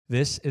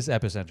This is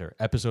Epicenter,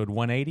 episode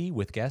 180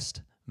 with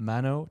guest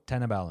Mano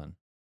Tanabalan.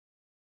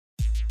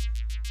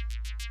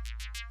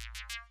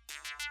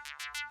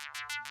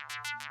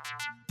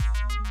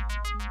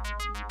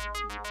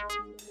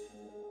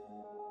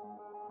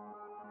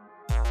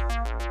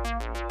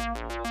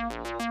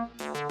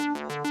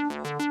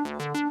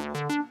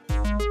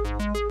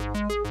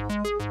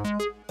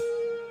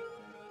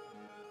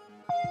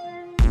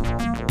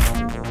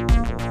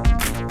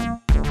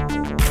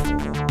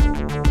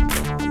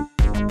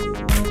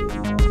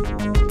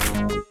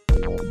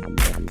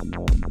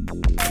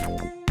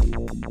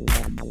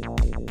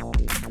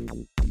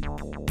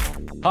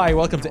 Hi,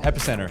 welcome to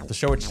Epicenter, the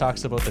show which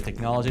talks about the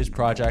technologies,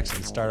 projects,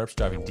 and startups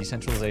driving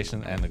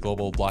decentralization and the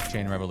global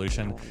blockchain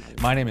revolution.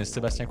 My name is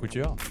Sébastien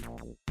Couture.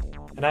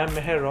 And I'm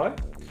Meher Roy.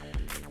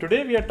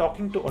 Today we are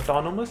talking to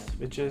Autonomous,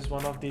 which is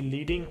one of the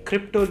leading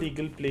crypto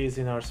legal plays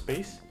in our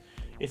space.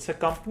 It's a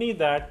company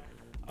that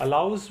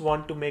allows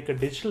one to make a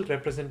digital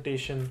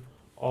representation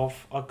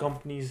of a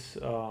company's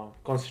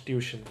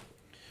constitution.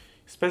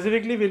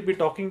 Specifically, we'll be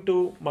talking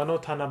to Mano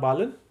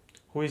Tanabalan,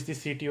 who is the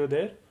CTO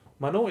there.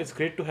 Mano, it's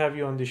great to have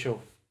you on the show.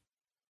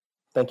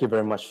 Thank you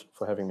very much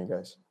for having me,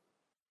 guys.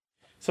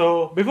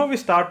 So before we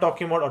start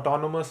talking about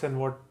Autonomous and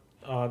what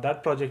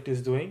that project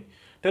is doing,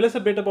 tell us a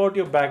bit about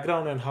your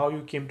background and how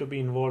you came to be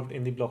involved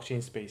in the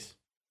blockchain space.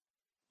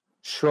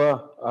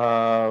 Sure.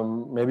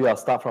 Maybe I'll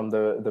start from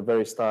the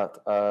very start.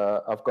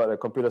 I've got a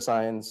computer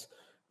science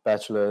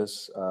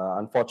bachelor's.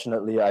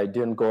 Unfortunately, I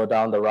didn't go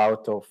down the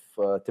route of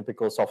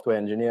typical software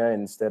engineer.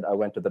 Instead, I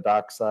went to the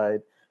dark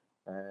side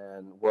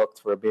and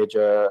worked for a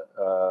major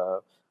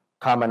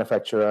car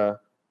manufacturer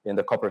in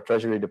the corporate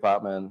treasury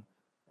department.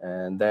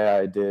 And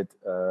there I did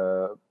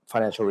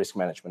financial risk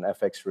management,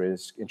 FX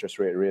risk, interest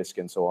rate risk,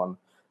 and so on.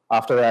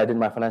 After that, I did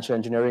my financial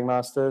engineering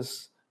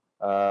master's.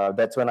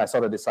 That's when I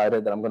sort of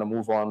decided that I'm going to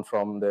move on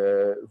from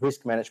the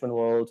risk management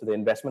world to the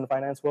investment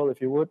finance world, if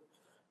you would.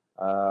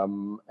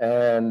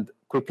 And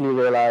quickly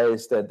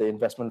realized that the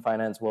investment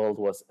finance world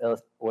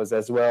was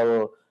as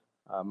well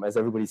as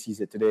everybody sees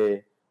it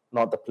today,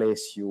 not the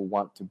place you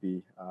want to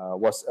be.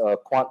 Was a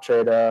quant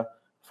trader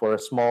for a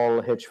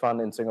small hedge fund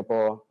in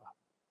Singapore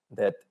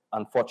that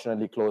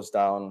unfortunately closed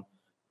down.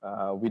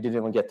 We didn't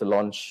even get to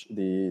launch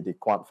the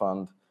quant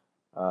fund.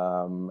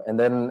 And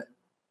then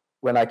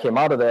when I came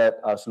out of that,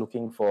 I was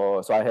looking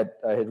for, so I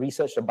had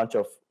researched a bunch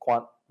of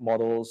quant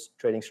models,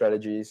 trading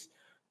strategies.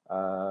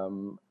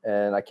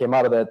 And I came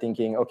out of that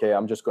thinking, okay,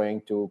 I'm just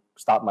going to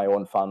start my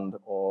own fund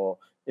or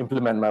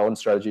implement my own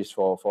strategies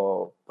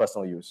for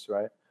personal use,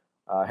 right?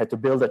 I had to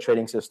build a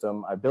trading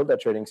system. I built that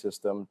trading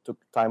system, took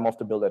time off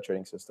to build that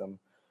trading system.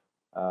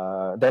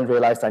 Then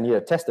realized I needed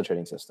to test the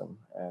trading system.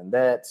 And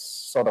that's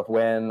sort of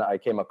when I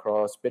came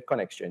across Bitcoin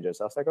exchanges.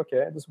 I was like,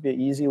 okay, this would be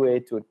an easy way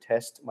to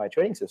test my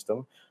trading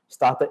system.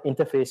 Started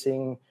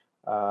interfacing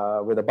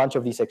with a bunch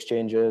of these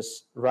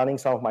exchanges, running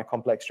some of my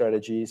complex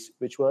strategies,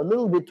 which were a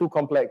little bit too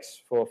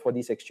complex for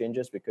these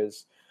exchanges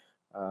because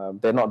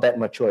they're not that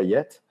mature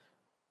yet.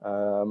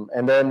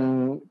 And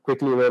then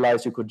quickly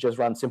realized you could just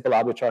run simple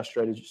arbitrage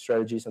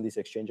strategies on these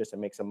exchanges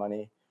and make some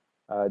money.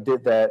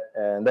 Did that,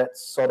 and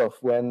that's sort of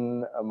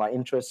when my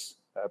interest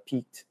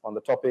peaked on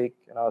the topic,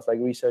 and I was like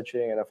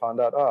researching, and I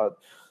found out,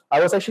 I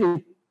was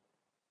actually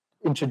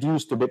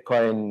introduced to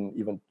Bitcoin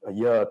even a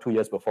year or 2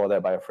 years before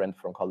that by a friend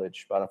from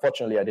college, but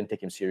unfortunately I didn't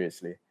take him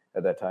seriously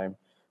at that time.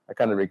 I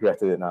kind of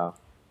regretted it now.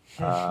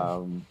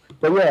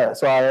 But yeah,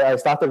 so I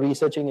started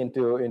researching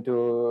into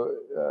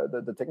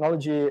the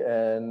technology,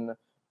 and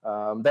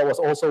that was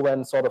also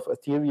when sort of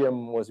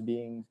Ethereum was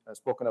being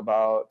spoken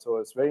about. So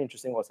it's very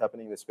interesting what's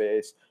happening in the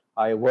space.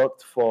 I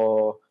worked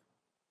for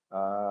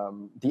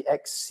the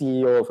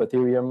ex-CEO of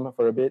Ethereum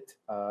for a bit,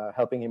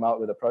 helping him out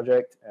with the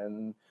project.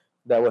 And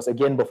that was,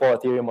 again, before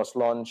Ethereum was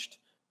launched.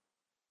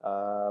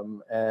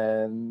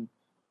 And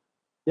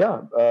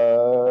yeah,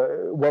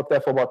 worked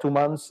there for about 2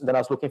 months. Then I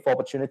was looking for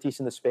opportunities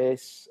in the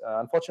space.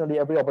 Unfortunately,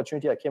 every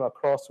opportunity I came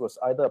across was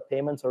either a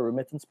payments or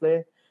remittance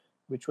play,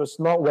 which was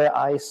not where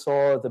I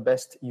saw the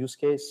best use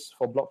case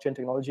for blockchain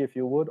technology, if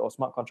you would, or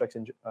smart contracts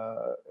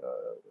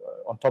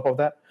on top of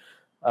that.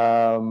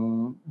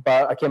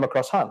 But I came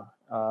across Han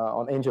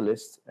on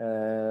AngelList,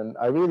 and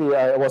I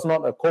was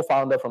not a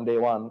co-founder from day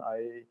one.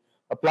 I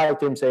applied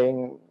to him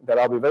saying that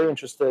I'm very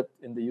interested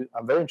in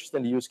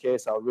the use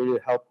case. I'll really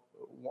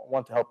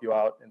want to help you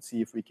out and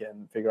see if we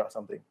can figure out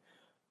something.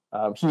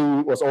 He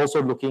was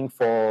also looking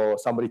for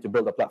somebody to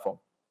build a platform.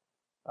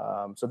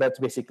 So that's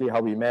basically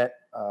how we met.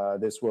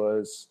 This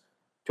was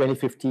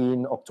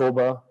 2015,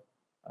 October.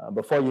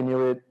 Before you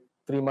knew it,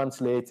 3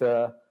 months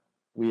later,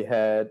 we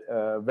had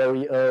a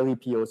very early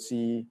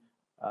POC,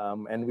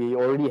 and we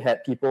already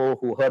had people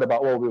who heard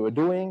about what we were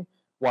doing,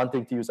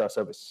 wanting to use our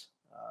service.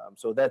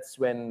 So that's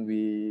when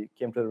we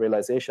came to the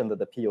realization that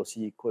the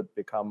POC could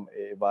become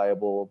a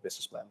viable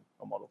business plan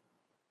or model.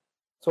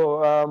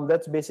 So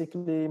that's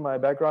basically my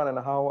background and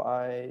how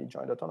I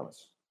joined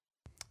Autonomous.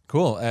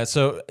 Cool.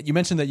 So you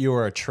mentioned that you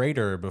were a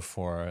trader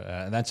before,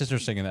 and that's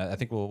interesting. And I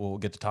think we'll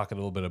get to talk a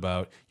little bit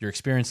about your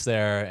experience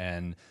there,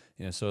 and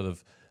sort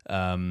of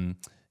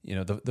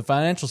the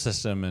financial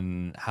system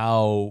and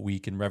how we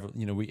can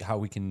how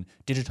we can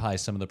digitize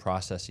some of the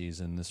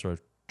processes in this sort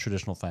of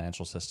traditional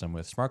financial system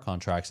with smart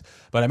contracts.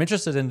 But I'm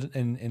interested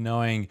in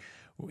knowing,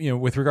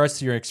 with regards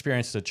to your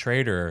experience as a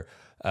trader,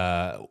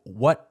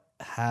 what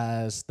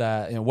has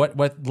that,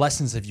 what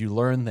lessons have you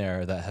learned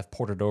there that have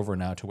ported over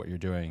now to what you're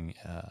doing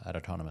at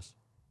Autonomous?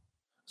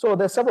 So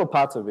there's several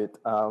parts of it.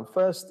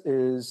 First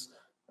is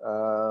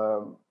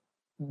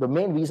the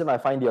main reason I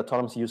find the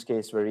autonomous use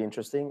case very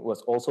interesting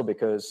was also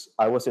because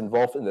I was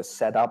involved in the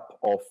setup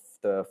of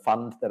the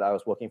fund that I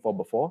was working for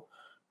before.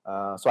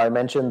 So I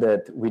mentioned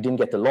that we didn't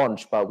get to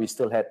launch, but we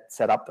still had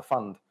set up the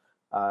fund.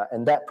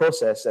 And that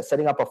process,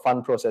 setting up a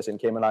fund process in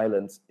Cayman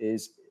Islands,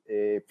 is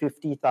a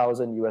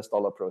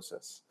 $50,000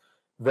 process.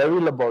 Very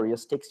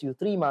laborious, takes you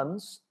 3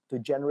 months to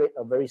generate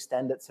a very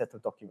standard set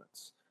of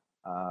documents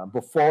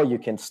before you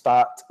can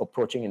start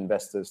approaching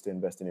investors to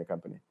invest in your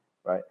company,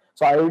 right?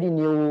 So I already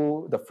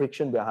knew the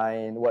friction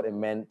behind what it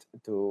meant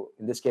to,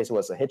 in this case, it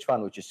was a hedge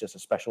fund, which is just a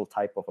special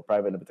type of a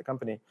private limited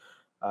company,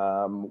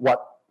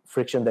 what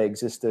friction there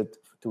existed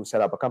to set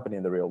up a company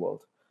in the real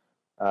world.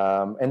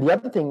 And the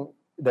other thing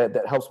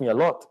that helps me a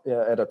lot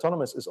at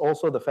Autonomous is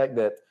also the fact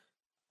that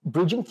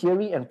bridging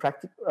theory and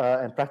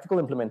practical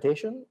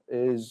implementation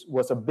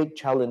was a big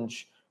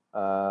challenge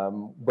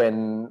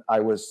when I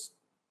was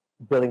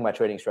building my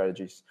trading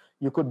strategies.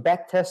 You could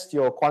backtest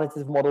your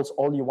quantitative models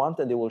all you want,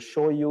 and they will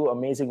show you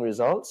amazing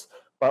results.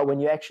 But when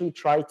you actually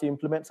try to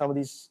implement some of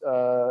these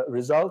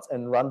results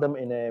and run them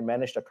in a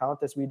managed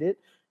account, as we did,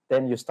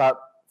 then you start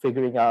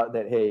figuring out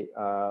that, hey,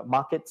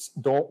 markets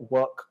don't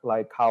work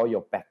like how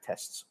your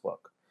backtests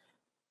work.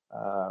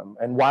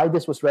 And why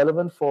this was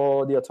relevant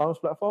for the Autonomous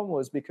platform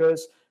was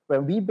because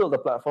when we built the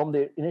platform,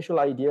 the initial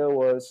idea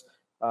was,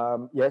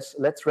 yes,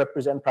 let's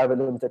represent private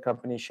limited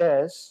company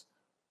shares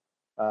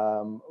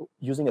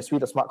using a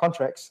suite of smart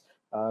contracts.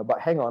 But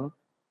hang on,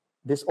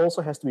 this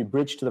also has to be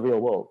bridged to the real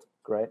world,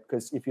 right?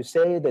 Because if you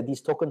say that these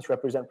tokens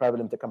represent private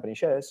limited company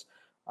shares,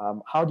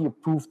 how do you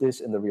prove this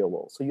in the real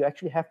world? So you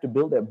actually have to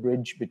build that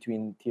bridge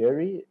between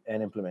theory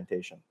and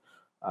implementation.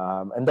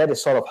 And that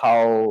is sort of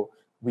how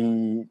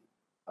we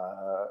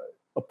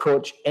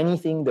approach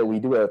anything that we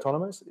do at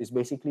Autonomous, is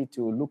basically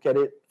to look at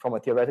it from a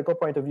theoretical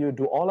point of view,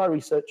 do all our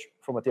research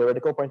from a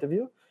theoretical point of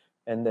view,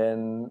 and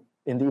then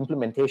in the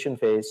implementation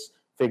phase,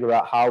 figure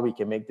out how we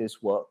can make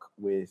this work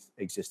with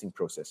existing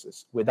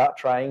processes without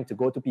trying to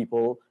go to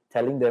people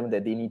telling them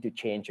that they need to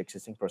change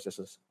existing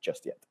processes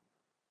just yet.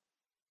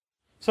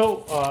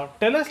 So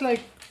tell us,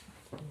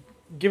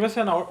 give us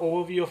an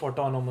overview of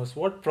Autonomous.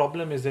 What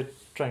problem is it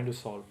trying to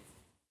solve?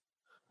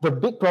 The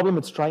big problem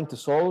it's trying to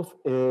solve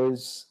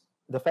is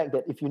the fact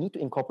that if you need to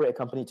incorporate a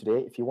company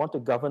today, if you want to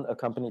govern a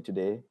company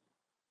today,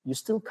 you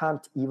still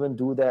can't even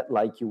do that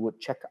like you would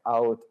check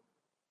out,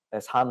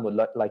 as Han would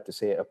like to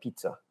say, a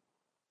pizza.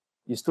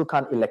 You still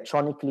can't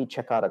electronically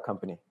check out a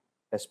company,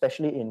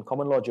 especially in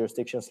common law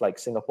jurisdictions like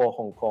Singapore,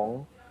 Hong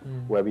Kong,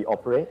 where we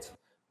operate.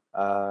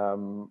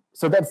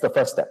 So that's the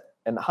first step.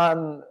 And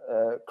Han,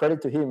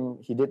 credit to him,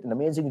 he did an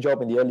amazing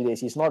job in the early days.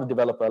 He's not a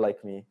developer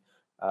like me.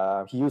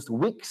 He used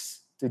Wix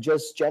to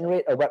just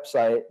generate a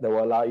website that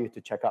will allow you to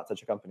check out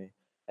such a company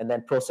and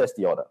then process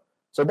the order.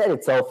 So that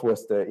itself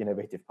was the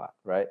innovative part,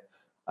 right?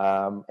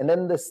 And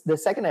then the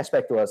second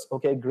aspect was,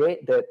 okay,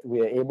 great that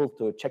we are able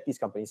to check these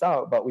companies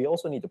out, but we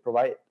also need to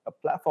provide a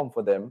platform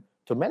for them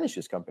to manage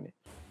this company.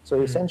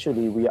 So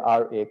essentially, we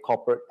are a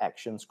corporate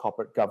actions,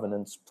 corporate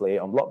governance play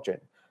on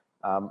blockchain.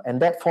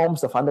 And that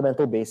forms the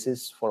fundamental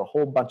basis for a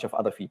whole bunch of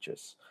other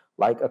features,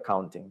 like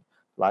accounting,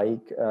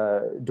 like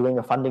doing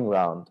a funding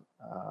round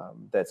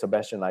that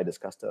Sebastian and I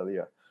discussed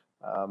earlier.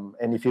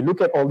 And if you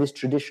look at all these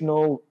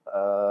traditional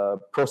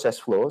process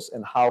flows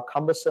and how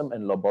cumbersome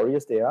and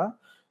laborious they are,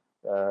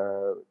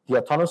 the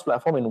Autonomous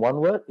platform, in one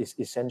word, is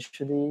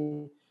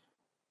essentially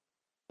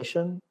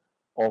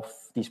of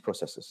these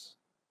processes,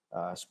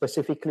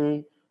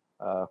 specifically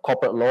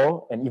corporate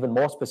law, and even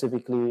more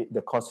specifically,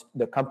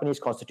 the company's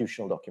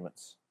constitutional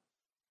documents.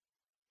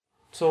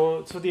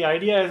 So the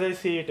idea, as I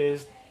see it,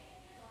 is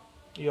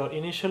your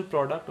initial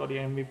product or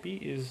your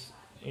MVP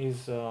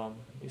is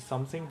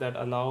something that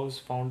allows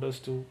founders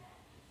to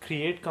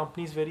create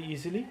companies very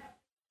easily,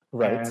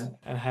 right?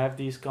 And have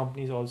these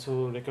companies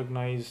also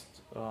recognized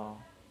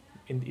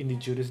in the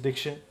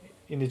jurisdiction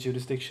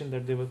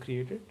that they were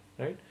created,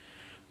 right?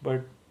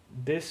 But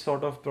this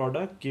sort of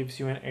product gives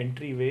you an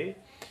entryway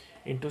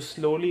into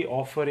slowly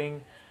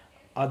offering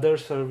other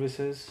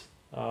services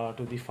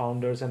to the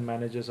founders and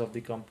managers of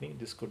the company.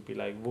 This could be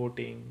like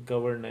voting,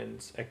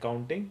 governance,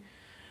 accounting,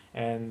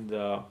 and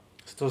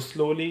so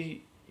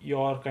slowly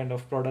your kind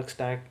of product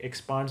stack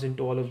expands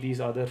into all of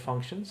these other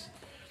functions,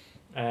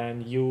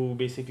 and you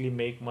basically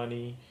make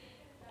money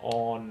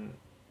on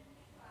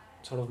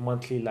sort of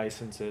monthly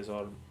licenses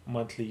or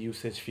monthly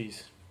usage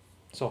fees,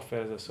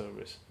 software as a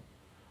service.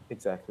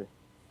 Exactly.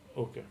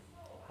 Okay,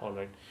 all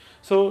right.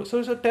 So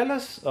tell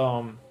us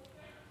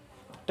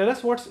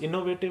what's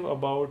innovative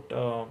about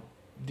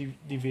the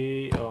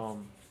way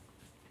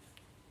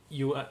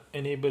you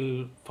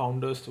enable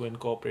founders to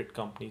incorporate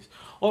companies,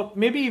 or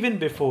maybe even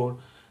before.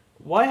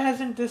 Why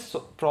hasn't this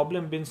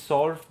problem been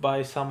solved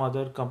by some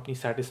other company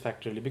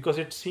satisfactorily? Because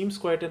it seems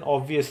quite an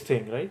obvious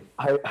thing, right?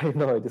 I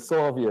know it is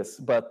so obvious,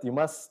 but you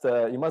must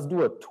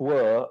do a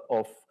tour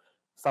of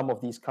some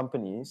of these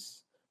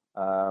companies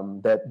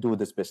that do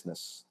this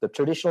business, the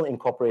traditional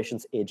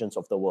incorporations agents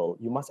of the world.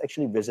 You must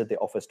actually visit the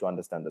office to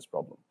understand this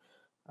problem.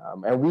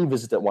 And we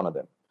visited one of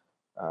them.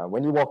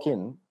 When you walk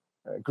in,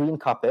 green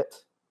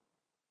carpet,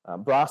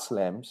 brass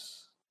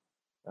lamps,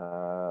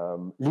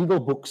 legal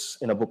books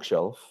in a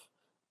bookshelf,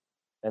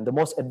 and the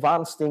most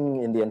advanced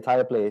thing in the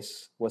entire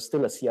place was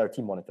still a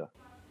CRT monitor.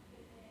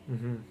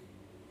 Mm-hmm.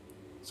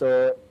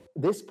 So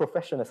this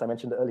profession, as I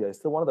mentioned earlier, is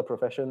still one of the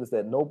professions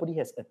that nobody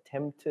has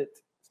attempted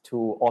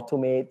to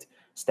automate,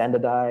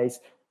 standardize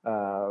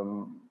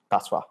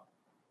thus far.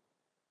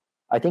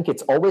 I think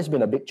it's always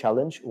been a big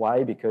challenge.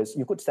 Why? Because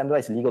you could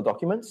standardize legal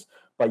documents,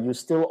 but you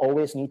still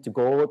always need to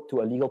go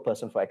to a legal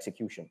person for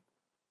execution,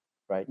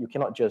 right? You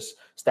cannot just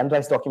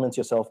standardize documents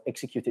yourself,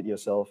 execute it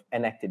yourself,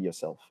 enact it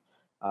yourself.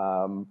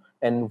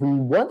 And we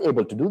weren't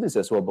able to do this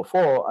as well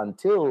before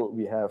until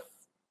we have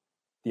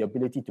the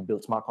ability to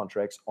build smart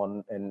contracts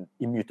on an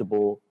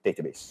immutable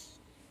database,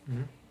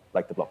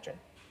 like the blockchain,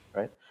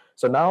 right?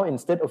 So now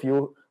instead of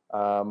you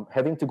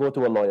having to go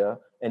to a lawyer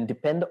and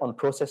depend on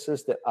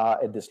processes that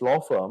are at this law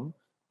firm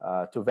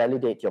to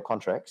validate your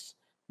contracts,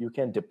 you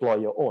can deploy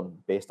your own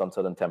based on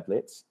certain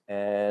templates,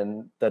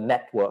 and the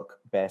network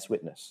bears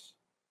witness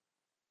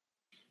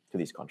to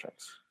these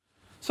contracts.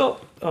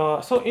 So,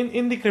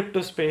 in the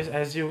crypto space,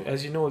 as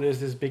you know, there's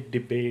this big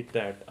debate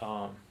that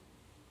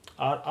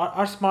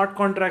are smart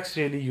contracts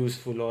really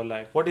useful, or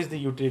like what is the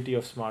utility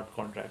of smart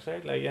contracts,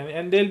 right? Like,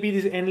 and there'll be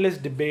these endless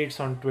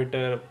debates on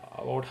Twitter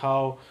about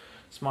how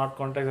smart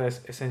contracts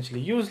are essentially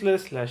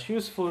useless /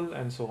 useful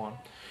and so on.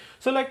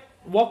 So, like,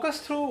 walk us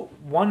through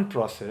one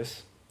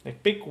process.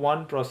 Like, pick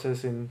one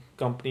process in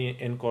company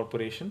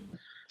incorporation.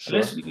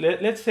 Sure.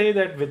 Let's say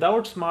that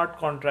without smart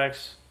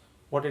contracts,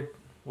 what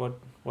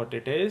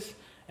it is,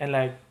 and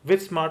like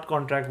with smart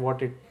contract,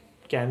 what it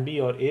can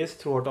be or is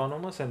through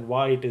autonomous, and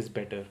why it is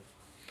better.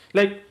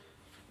 Like,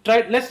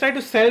 let's try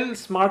to sell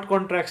smart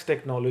contracts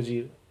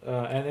technology,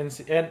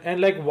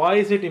 and like, why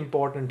is it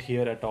important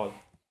here at all?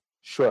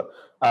 Sure.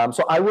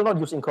 So I will not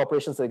use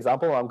incorporations as an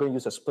example. I'm going to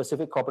use a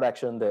specific corporate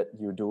action that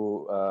you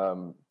do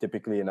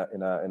typically in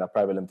a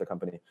private limited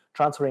company,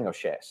 transferring of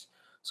shares.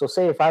 So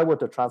say if I were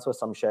to transfer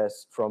some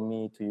shares from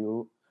me to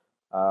you,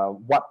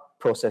 what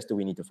process do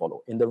we need to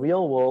follow? In the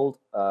real world,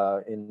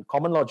 in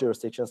common law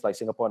jurisdictions like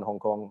Singapore and Hong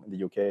Kong, in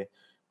the UK,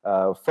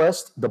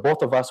 first, the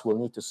both of us will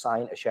need to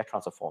sign a share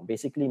transfer form.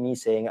 Basically, me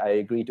saying I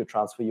agree to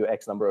transfer you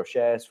X number of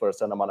shares for a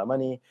certain amount of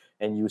money,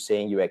 and you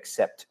saying you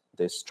accept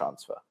this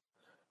transfer.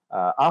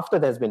 After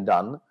that's been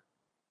done,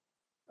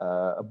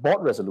 a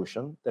board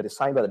resolution that is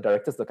signed by the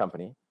directors of the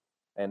company,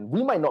 and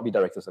we might not be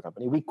directors of the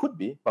company, we could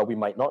be, but we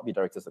might not be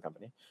directors of the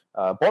company.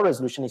 Board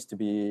resolution needs to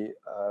be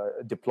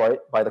deployed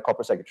by the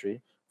corporate secretary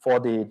for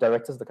the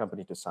directors of the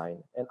company to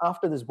sign. And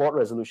after this board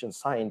resolution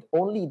signed,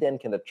 only then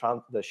can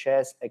the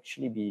share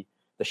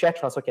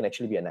transfer can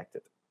actually be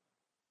enacted.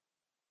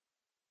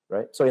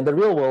 Right? So in the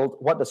real world,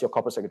 what does your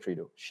corporate secretary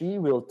do? She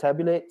will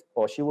tabulate,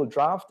 or she will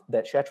draft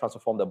that share transfer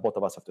form that both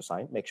of us have to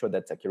sign, make sure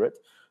that's accurate.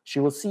 She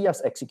will see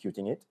us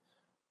executing it.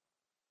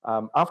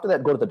 After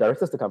that, go to the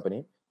directors of the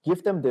company,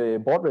 give them the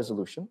board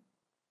resolution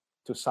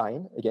to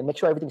sign. Again, make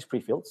sure everything's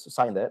pre-filled, so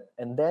sign that,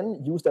 and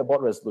then use that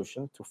board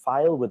resolution to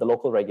file with the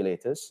local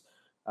regulators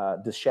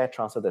the share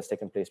transfer that's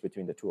taken place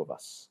between the two of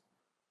us.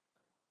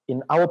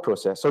 In our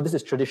process, so this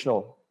is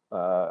traditional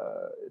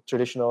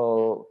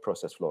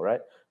process flow,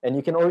 right? And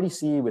you can already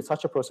see with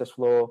such a process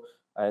flow,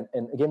 and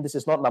again, this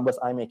is not numbers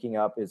I'm making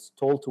up, it's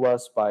told to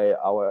us by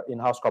our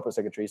in-house corporate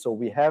secretary. So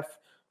we have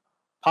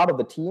part of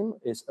the team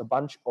is a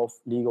bunch of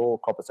legal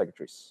corporate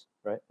secretaries,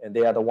 right? And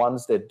they are the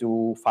ones that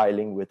do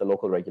filing with the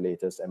local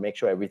regulators and make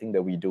sure everything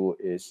that we do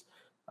is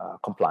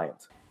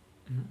compliant.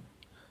 Mm-hmm.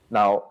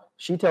 Now,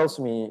 she tells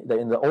me that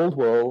in the old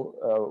world,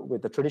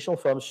 with the traditional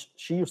firms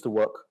she used to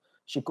work,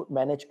 she could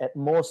manage at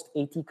most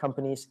 80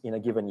 companies in a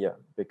given year,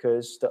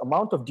 because the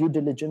amount of due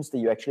diligence that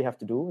you actually have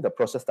to do, the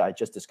process that I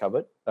just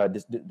described,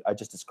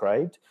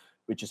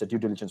 which is a due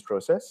diligence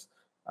process,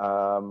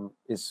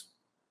 is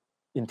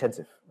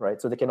intensive,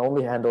 right? So they can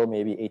only handle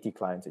maybe 80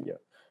 clients a year.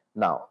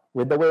 Now,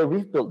 with the way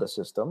we've built the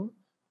system,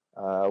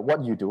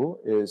 what you do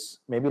is,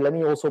 maybe let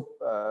me also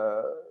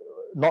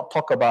not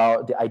talk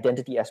about the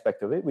identity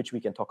aspect of it, which we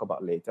can talk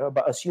about later,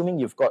 but assuming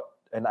you've got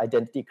an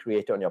identity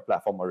creator on your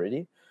platform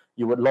already,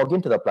 you would log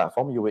into the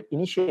platform, you would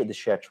initiate the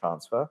share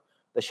transfer.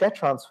 The share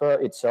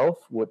transfer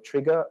itself would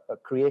trigger a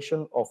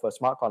creation of a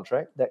smart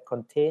contract that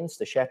contains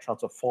the share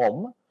transfer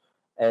form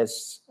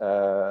as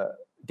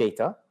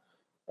data.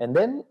 And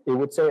then it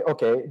would say,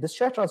 okay, this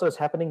share transfer is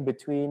happening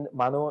between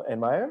Mano and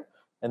Meyer,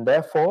 and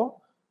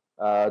therefore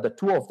the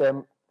two of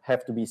them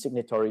have to be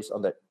signatories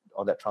on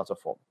that transfer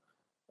form.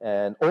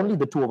 And only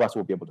the two of us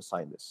will be able to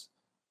sign this.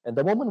 And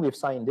the moment we've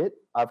signed it,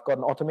 I've got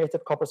an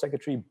automated corporate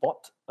secretary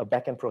bot, a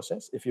backend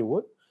process, if you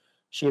would,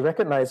 She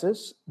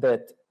recognizes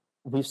that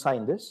we've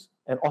signed this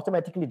and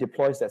automatically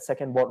deploys that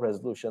second board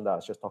resolution that I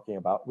was just talking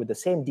about with the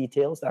same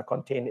details that are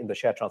contained in the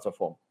share transfer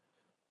form.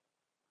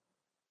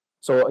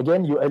 So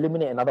again, you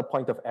eliminate another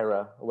point of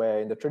error where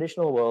in the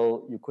traditional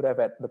world, you could have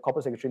had the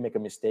corporate secretary make a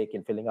mistake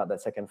in filling out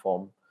that second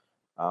form.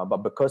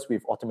 But because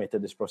we've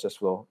automated this process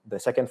flow, the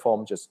second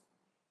form just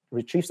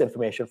retrieves the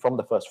information from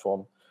the first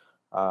form.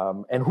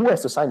 And who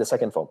has to sign the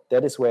second form?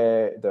 That is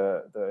where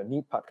the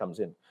neat part comes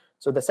in.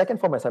 So the second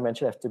form, as I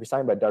mentioned, has to be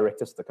signed by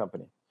directors of the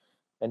company.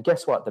 And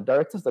guess what? The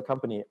directors of the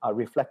company are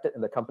reflected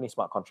in the company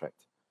smart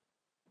contract.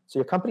 So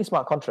your company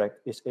smart contract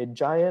is a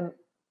giant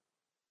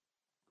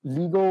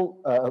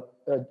legal,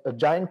 a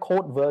giant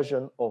code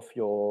version of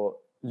your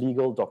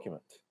legal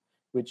document,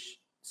 which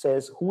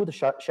says who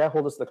the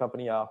shareholders of the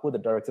company are, who the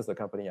directors of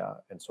the company are,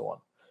 and so on,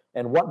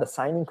 and what the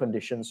signing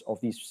conditions of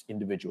these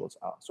individuals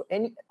are. So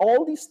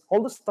all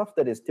the stuff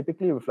that is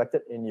typically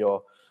reflected in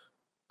your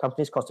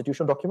company's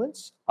constitutional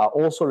documents are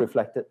also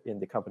reflected in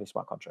the company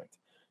smart contract,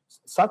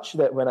 such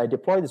that when I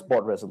deploy this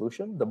board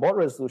resolution, the board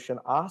resolution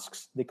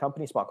asks the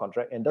company smart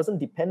contract and doesn't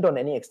depend on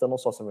any external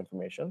source of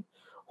information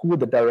who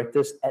the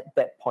directors at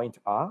that point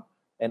are,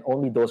 and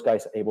only those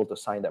guys are able to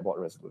sign that board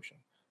resolution.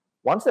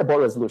 Once that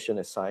board resolution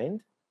is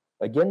signed,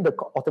 again, the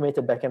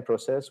automated backend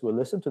process will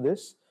listen to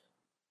this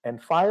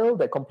and file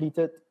the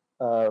completed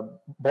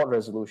board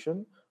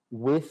resolution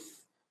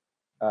with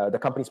the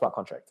company smart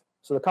contract.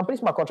 So the company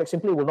smart contract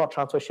simply will not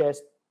transfer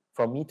shares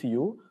from me to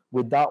you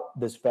without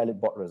this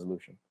valid board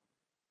resolution.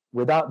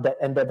 Without that,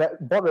 and the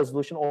board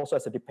resolution also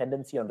has a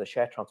dependency on the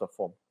share transfer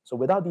form. So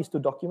without these two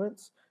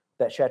documents,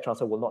 that share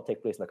transfer will not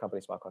take place in the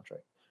company smart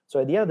contract. So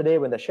at the end of the day,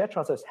 when the share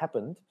transfer has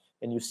happened,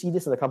 and you see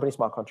this in the company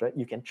smart contract,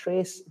 you can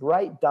trace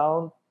right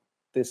down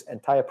this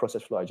entire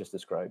process flow I just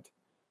described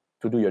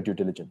to do your due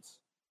diligence.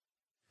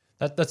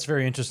 That's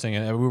very interesting,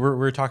 and we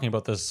were talking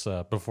about this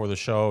before the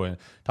show, and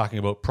talking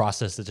about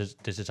process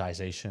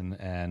digitization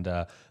and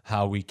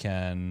how we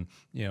can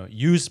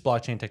use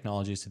blockchain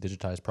technologies to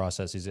digitize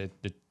processes. It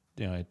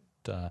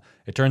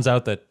turns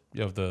out that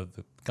the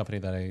company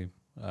that I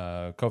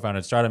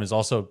co-founded, Stratum, is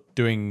also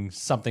doing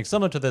something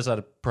similar to this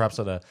perhaps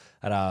at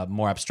a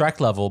more abstract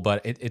level,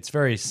 but it's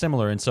very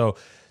similar. And so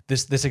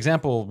this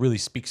example really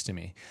speaks to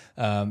me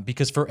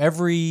because for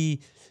every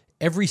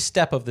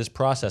step of this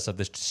process, of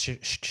this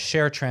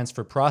share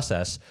transfer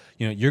process,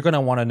 you're going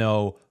to want to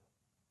know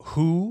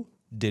who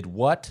did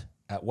what,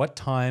 at what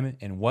time,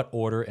 in what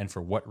order, and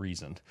for what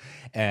reason.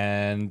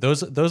 And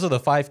those are the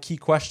 5 key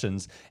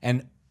questions.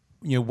 And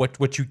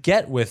what you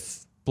get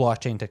with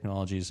blockchain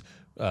technologies,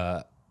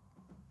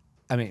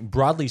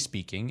 broadly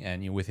speaking,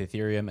 and with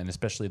Ethereum, and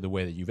especially the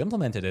way that you've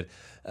implemented it,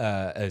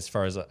 as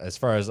far as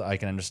I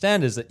can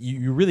understand, is that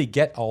you really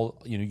get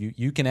all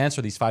you can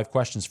answer these 5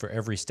 questions for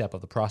every step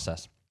of the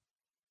process.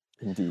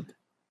 Indeed.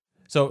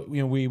 So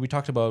we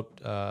talked about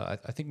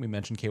I think we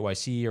mentioned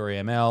KYC or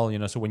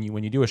AML. So when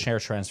you do a share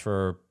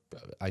transfer,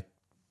 I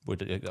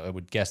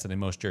would guess that in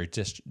most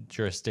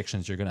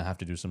jurisdictions you're going to have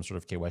to do some sort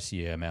of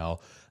KYC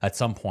AML at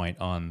some point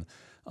on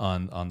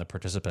the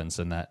participants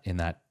in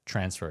that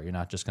transfer. You're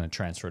not just going to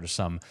transfer to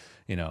some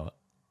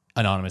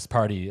anonymous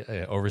party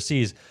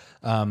overseas.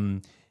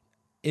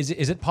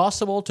 Is it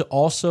possible to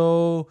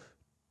also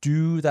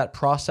do that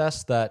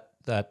process, that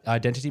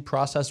identity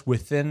process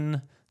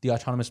within the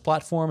autonomous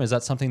platform? Is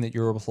that something that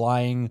you're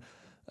applying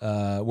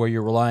where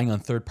you're relying on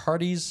third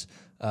parties?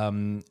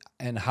 And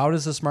how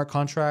does the smart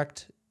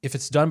contract, if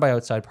it's done by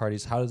outside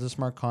parties, how does the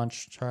smart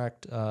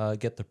contract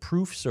get the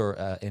proofs or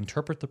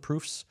interpret the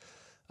proofs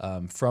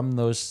from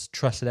those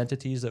trusted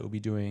entities that will be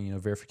doing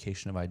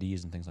verification of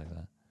IDs and things like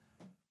that?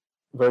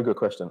 Very good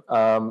question.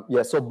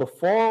 So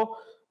before,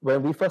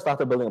 when we first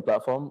started building a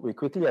platform, we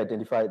quickly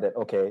identified that,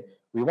 okay,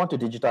 we want to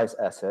digitize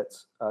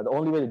assets. The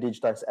only way to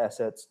digitize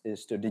assets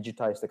is to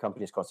digitize the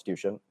company's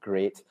constitution.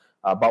 Great.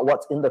 But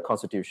what's in the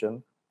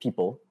constitution?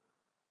 People.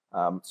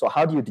 So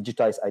how do you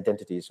digitize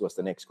identities was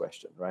the next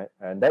question, right?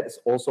 And that is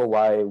also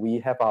why we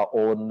have our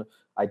own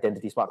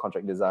identity smart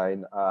contract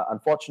design.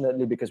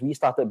 Unfortunately, because we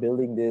started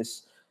building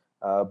this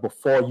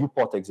before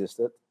UPort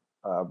existed,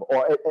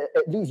 or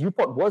at least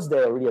UPort was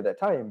there already at that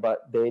time,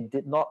 but they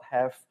did not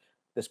have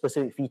the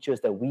specific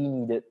features that we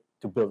needed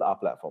to build our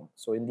platform.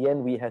 So in the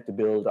end, we had to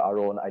build our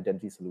own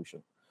identity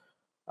solution.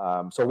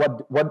 So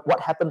what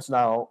happens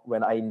now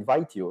when I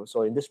invite you?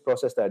 So in this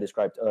process that I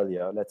described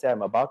earlier, let's say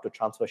I'm about to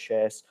transfer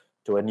shares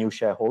to a new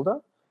shareholder,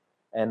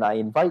 and I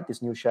invite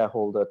this new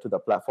shareholder to the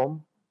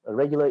platform, a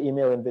regular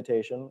email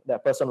invitation.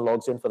 That person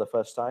logs in for the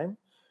first time.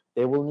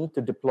 They will need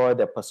to deploy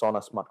their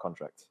Persona smart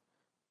contract.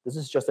 This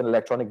is just an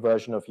electronic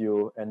version of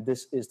you, and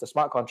this is the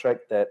smart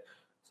contract that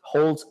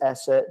holds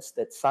assets,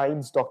 that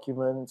signs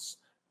documents,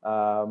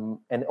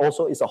 and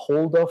also is a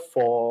holder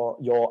for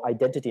your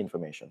identity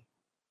information,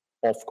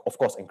 of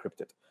course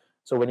encrypted.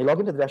 So when you log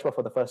into the dashboard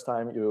for the first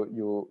time,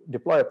 you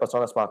deploy a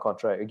Persona smart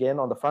contract. Again,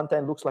 on the front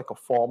end, looks like a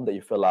form that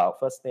you fill out: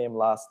 first name,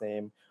 last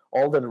name,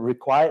 all the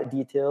required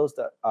details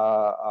that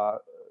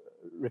are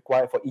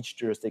required for each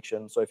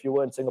jurisdiction. So if you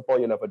were in Singapore,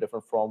 you'll have a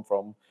different form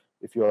from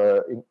if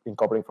you're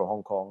incorporating from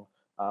Hong Kong.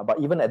 But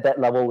even at that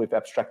level, we've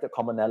abstracted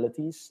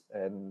commonalities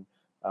and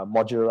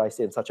modularized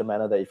it in such a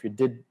manner that if you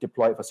did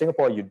deploy it for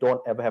Singapore, you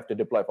don't ever have to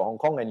deploy it for Hong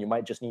Kong, and you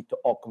might just need to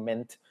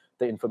augment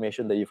the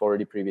information that you've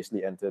already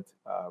previously entered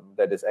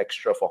that is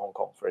extra for Hong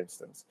Kong, for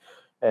instance.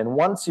 And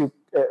once you,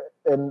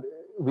 and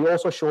we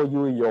also show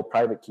you your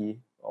private key,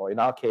 or in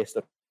our case,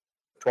 the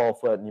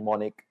 12-word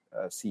mnemonic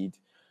seed.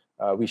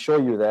 We show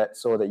you that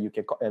so that you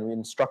can, and we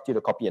instruct you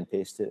to copy and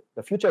paste it.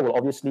 The future will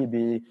obviously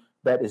be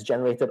that is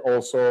generated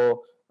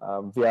also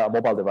via a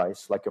mobile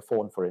device, like your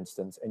phone, for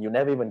instance, and you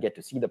never even get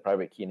to see the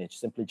private key, and it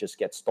simply just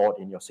gets stored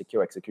in your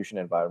secure execution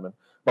environment.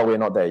 But we're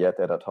not there yet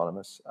at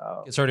Autonomous.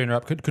 Sorry to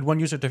interrupt. Could one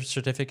use a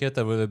certificate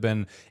that would have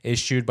been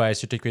issued by a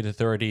certificate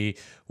authority,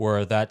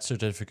 where that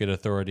certificate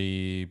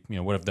authority,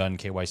 would have done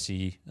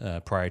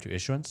KYC prior to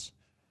issuance?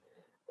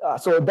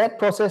 So that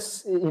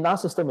process in our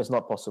system is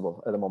not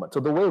possible at the moment. So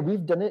the way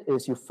we've done it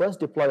is you first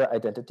deploy your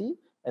identity,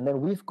 and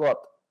then we've got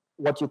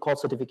what you call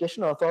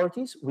certification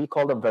authorities. We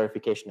call them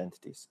verification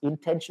entities,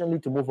 intentionally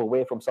to move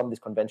away from some of this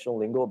conventional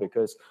lingo,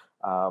 because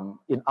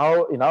in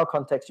our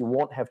context, you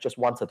won't have just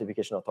one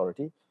certification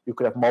authority. You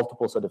could have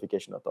multiple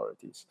certification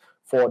authorities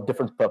for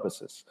different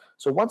purposes.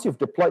 So once you've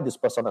deployed this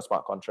Persona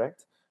smart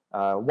contract,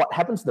 what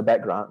happens in the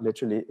background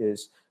literally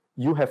is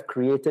you have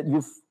created,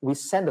 we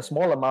send a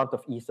small amount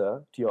of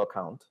Ether to your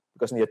account,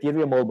 because in the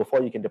Ethereum world,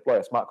 before you can deploy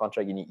a smart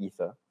contract, you need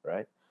Ether,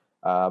 right?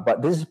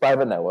 But this is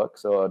private network,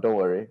 so don't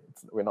worry.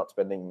 We're not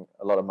spending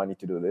a lot of money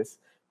to do this.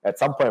 At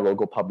some point, we'll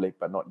go public,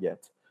 but not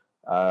yet.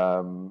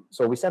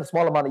 So we send a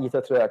small amount of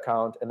Ether to their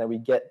account, and then we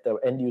get the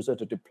end user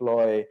to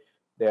deploy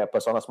their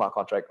Persona smart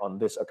contract on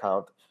this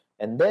account.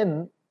 And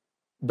then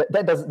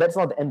that's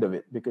not the end of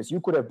it, because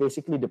you could have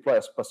basically deployed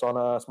a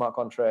Persona smart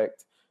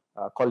contract,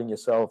 calling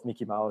yourself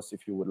Mickey Mouse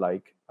if you would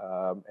like,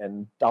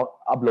 and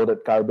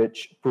uploaded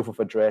garbage, proof of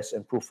address,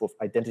 and proof of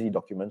identity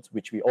documents,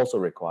 which we also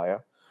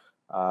require.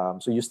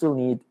 So you still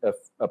need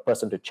a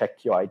person to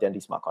check your identity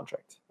smart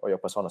contract or your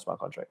Persona smart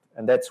contract.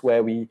 And that's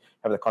where we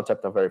have the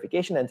concept of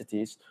verification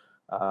entities.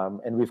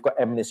 And we've got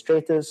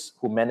administrators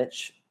who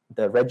manage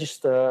the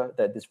register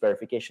that this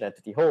verification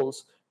entity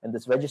holds. And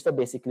this register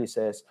basically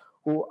says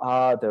who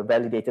are the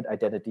validated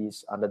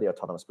identities under the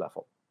Autonomous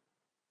platform.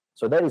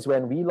 So that is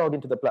when we log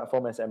into the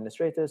platform as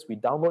administrators, we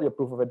download your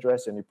proof of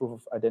address and your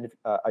proof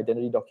of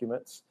identity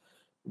documents,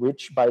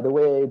 which, by the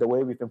way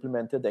we've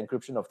implemented the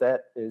encryption of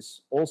that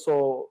is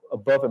also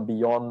above and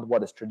beyond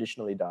what is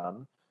traditionally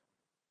done.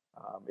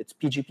 It's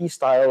PGP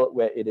style,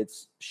 where it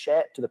is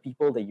shared to the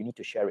people that you need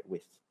to share it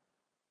with.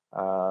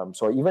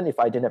 So even if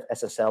I didn't have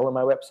SSL on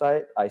my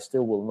website, I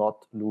still will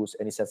not lose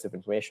any sensitive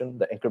information.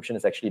 The encryption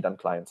is actually done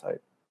client-side.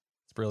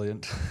 It's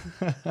brilliant.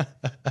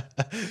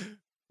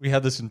 We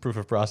had this in proof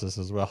of process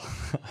as well.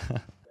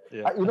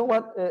 Yeah. You know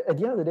what? At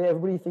the end of the day,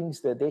 everybody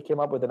thinks that they came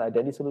up with an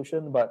identity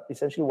solution, but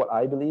essentially what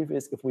I believe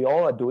is if we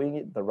all are doing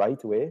it the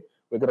right way,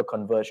 we're going to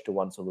converge to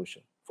one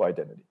solution for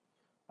identity.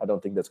 I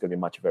don't think there's going to be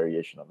much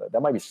variation on that.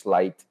 There might be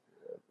slight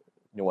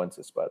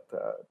nuances, but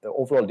the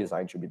overall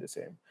design should be the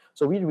same.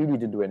 So we really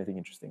didn't do anything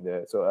interesting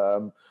there.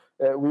 So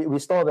we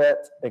store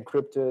that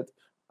encrypted,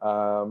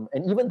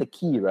 and even the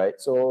key, right?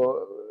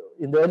 So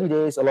in the early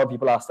days, a lot of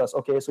people asked us,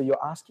 okay, so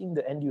you're asking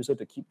the end user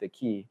to keep the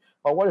key,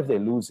 but what if they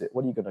lose it?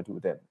 What are you going to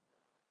do then?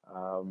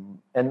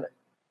 And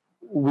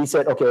we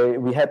said, okay,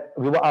 we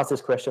were asked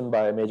this question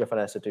by a major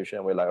financial institution,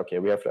 and we're like, okay,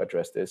 we have to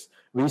address this.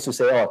 We used to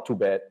say, oh, too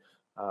bad.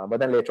 But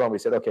then later on, we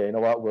said, okay, you know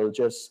what? We'll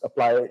just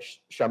apply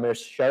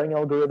Shamir's sharing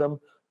algorithm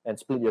and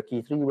split your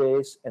key 3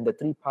 ways, and the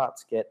 3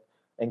 parts get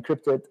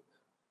encrypted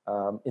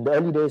in the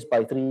early days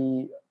by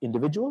 3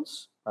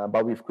 individuals.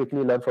 But we've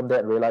quickly learned from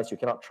that and realized you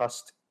cannot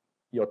trust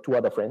your 2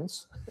 other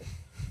friends.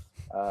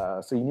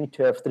 So you need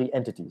to have 3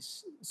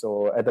 entities.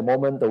 So at the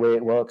moment, the way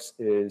it works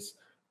is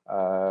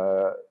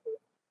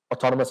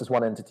Autonomous is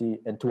 1 entity,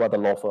 and 2 other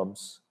law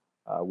firms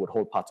would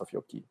hold parts of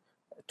your key.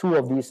 2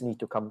 of these need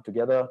to come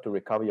together to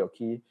recover your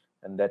key,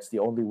 and that's the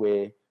only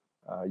way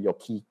your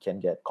key can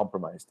get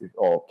compromised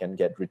or can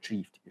get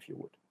retrieved, if you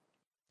would.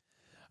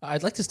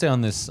 I'd like to stay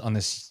on this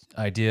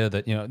idea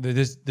that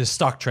this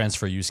stock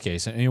transfer use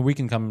case, and we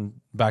can come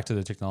back to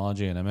the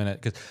technology in a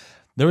minute, because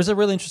there was a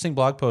really interesting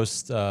blog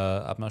post.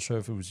 I'm not sure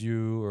if it was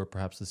you or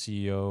perhaps the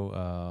CEO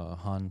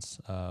Hans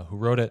who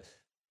wrote it,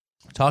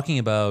 talking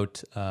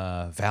about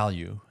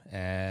value.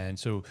 And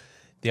so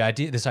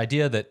this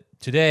idea that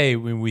today,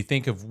 when we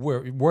think of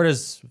where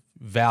does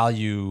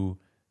value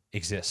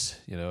exist,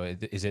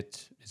 is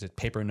it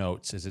paper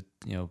notes? Is it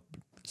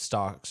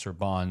stocks or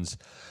bonds,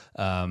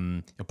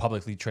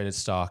 publicly traded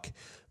stock?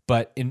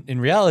 But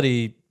in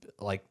reality,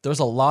 like, there's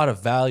a lot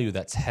of value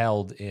that's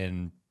held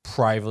in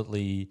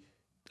private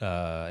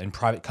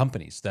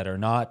companies that are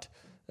not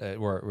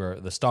where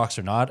the stocks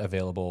are not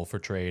available for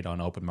trade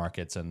on open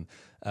markets, and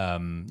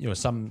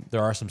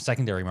there are some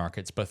secondary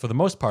markets, but for the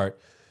most part,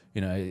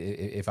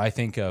 if I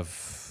think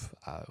of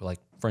like,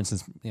 for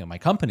instance, my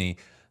company,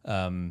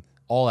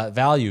 all that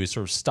value is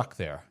sort of stuck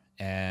there,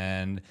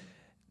 and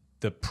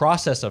the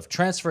process of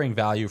transferring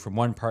value from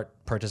one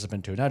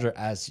participant to another,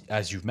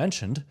 as you've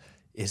mentioned,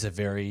 is a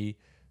very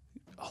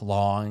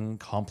long,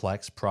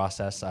 complex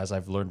process, as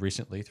I've learned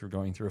recently through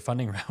going through a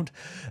funding round,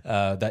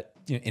 that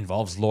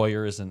involves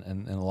lawyers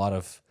and a lot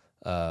of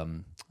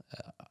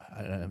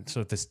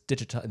sort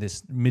of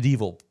this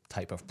medieval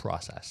type of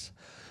process.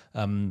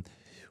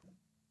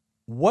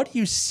 What do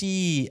you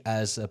see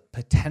as a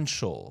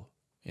potential?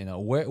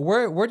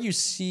 Where do you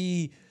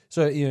see?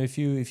 So if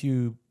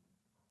you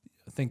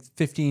think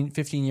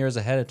 15 years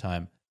ahead of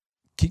time,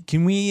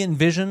 can we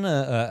envision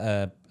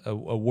a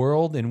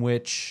world in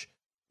which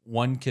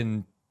one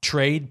can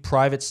trade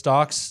private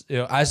stocks,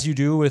 as you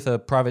do with a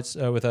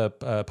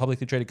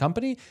publicly traded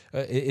company?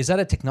 Is that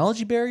a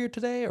technology barrier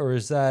today, or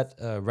is that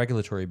a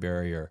regulatory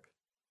barrier?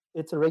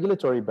 It's a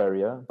regulatory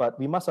barrier, but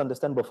we must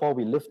understand before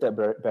we lift that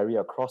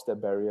barrier, cross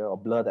that barrier, or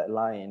blur that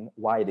line,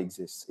 why it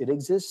exists. It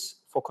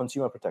exists for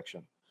consumer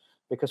protection,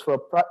 because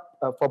for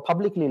a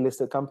publicly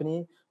listed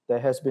company, there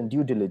has been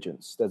due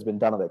diligence that's been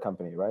done on that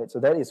company, right? So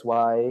that is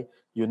why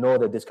you know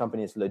that this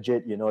company is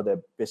legit, you know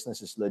that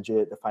business is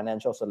legit, the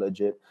financials are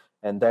legit,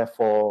 and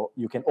therefore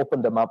you can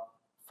open them up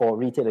for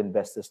retail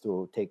investors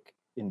to take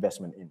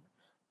investment in.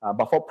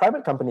 But for a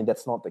private company,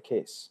 that's not the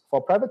case. For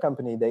a private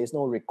company, there is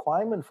no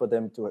requirement for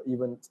them to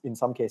even, in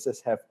some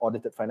cases, have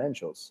audited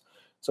financials.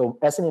 So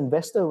as an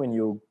investor, when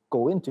you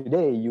go in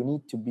today, you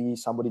need to be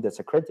somebody that's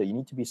accredited. You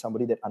need to be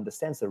somebody that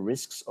understands the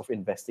risks of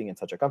investing in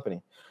such a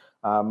company.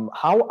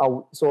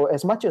 So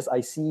as much as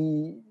I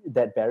see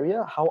that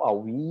barrier, how are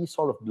we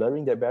sort of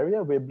blurring that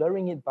barrier? We're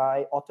blurring it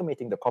by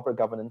automating the corporate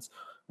governance,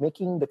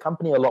 making the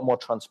company a lot more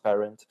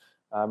transparent.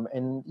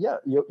 And yeah,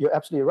 you're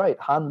absolutely right.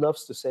 Han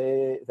loves to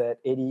say that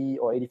 80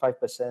 or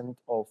 85%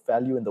 of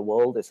value in the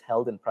world is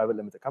held in private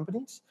limited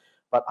companies,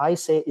 but I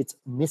say it's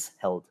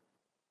misheld.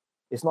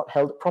 It's not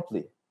held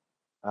properly.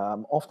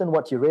 Often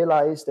what you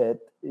realize that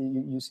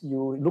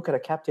you look at a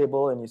cap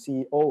table and you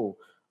see,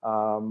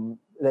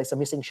 there's a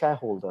missing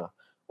shareholder,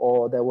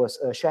 or there was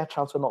a share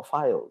transfer not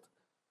filed.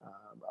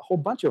 A whole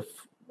bunch of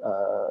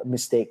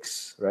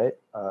mistakes, right?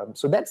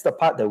 So that's the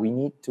part that we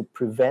need to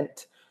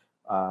prevent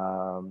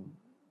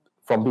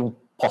from being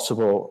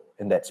possible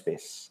in that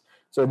space.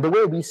 So the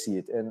way we see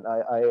it, and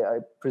I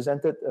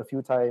presented a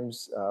few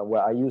times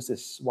where I use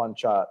this one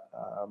chart,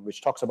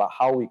 which talks about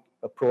how we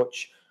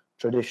approach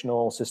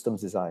traditional systems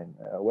design,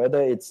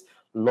 whether it's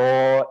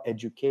law,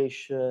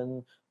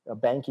 education, a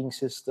banking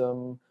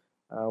system.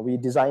 We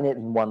design it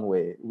in one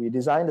way. We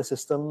design the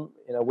system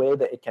in a way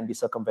that it can be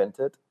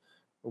circumvented.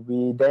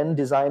 We then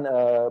design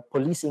a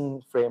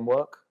policing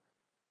framework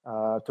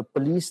to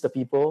police the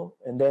people,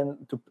 and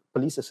then to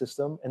police the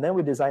system. And then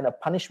we design a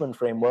punishment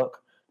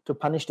framework to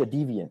punish the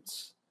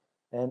deviants.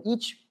 And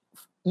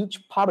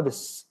each part of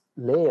this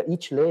layer,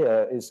 each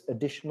layer is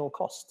additional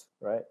cost,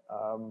 right?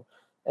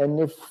 And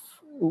if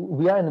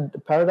we are in a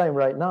paradigm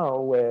right now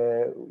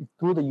where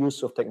through the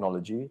use of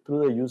technology,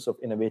 through the use of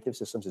innovative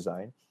systems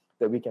design,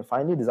 that we can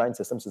finally design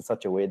systems in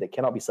such a way that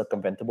cannot be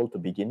circumventable to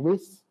begin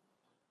with,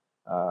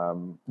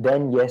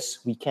 then yes,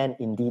 we can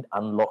indeed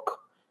unlock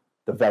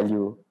the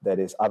value that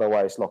is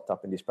otherwise locked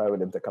up in these private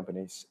limited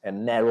companies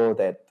and narrow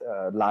that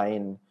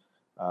line,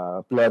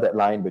 blur that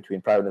line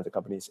between private limited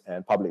companies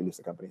and public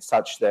listed companies,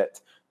 such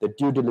that the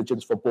due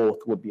diligence for both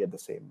would be at the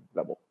same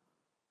level.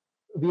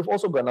 We've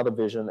also got another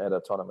vision at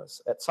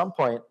Autonomous. At some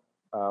point,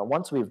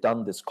 once we've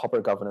done this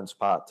corporate governance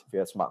part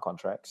via smart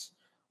contracts,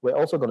 we're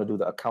also going to do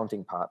the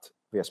accounting part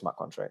via smart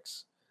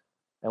contracts.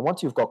 And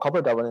once you've got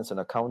corporate governance and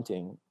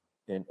accounting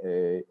in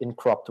an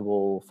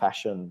incorruptible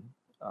fashion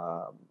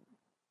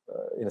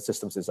in a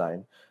systems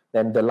design,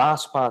 then the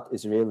last part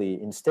is really,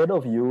 instead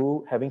of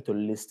you having to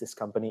list this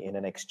company in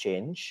an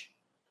exchange,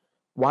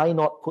 why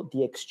not put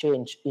the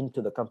exchange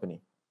into the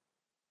company?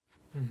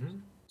 Mm-hmm.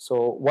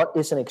 So what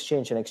is an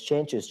exchange? An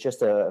exchange is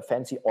just a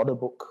fancy order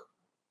book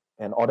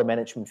and order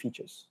management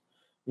features.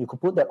 You could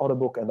put that order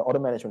book and the order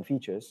management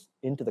features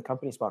into the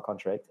company smart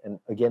contract. And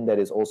again, that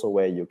is also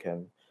where you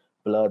can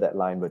blur that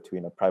line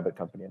between a private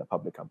company and a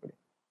public company.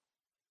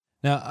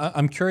 Now,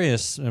 I'm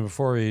curious,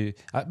 before we,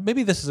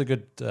 maybe this is a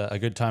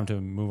good time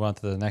to move on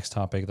to the next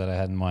topic that I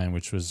had in mind,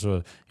 which was,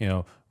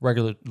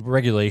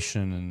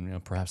 regulation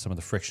and perhaps some of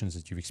the frictions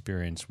that you've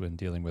experienced when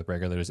dealing with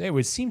regulators. It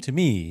would seem to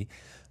me,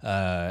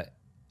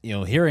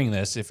 hearing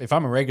this, if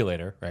I'm a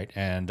regulator, right,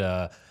 and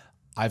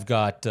I've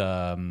got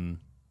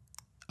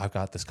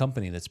this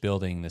company that's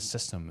building this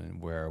system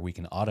where we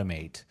can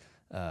automate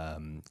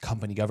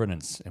company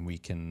governance, and we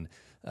can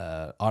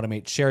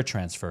automate share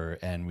transfer,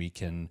 and we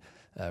can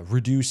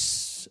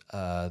reduce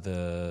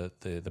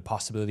the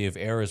possibility of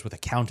errors with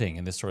accounting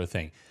and this sort of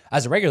thing.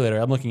 As a regulator,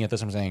 I'm looking at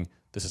this, I'm saying,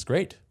 this is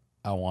great.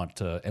 I want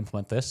to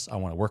implement this. I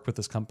want to work with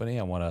this company.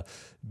 I want to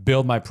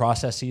build my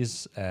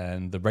processes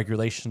and the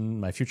regulation,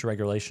 my future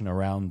regulation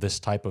around this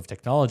type of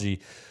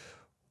technology.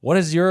 What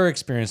has your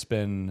experience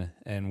been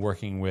in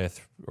working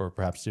with, or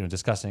perhaps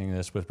discussing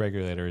this with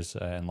regulators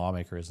and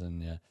lawmakers?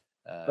 And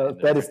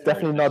that is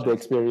definitely not the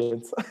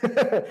experience.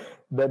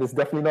 That is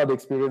definitely not the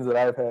experience that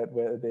I've had,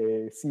 where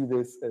they see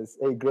this as,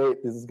 hey,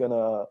 great, this is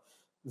gonna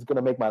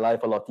make my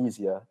life a lot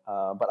easier.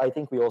 But I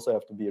think we also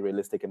have to be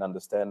realistic and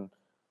understand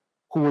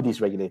who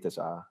these regulators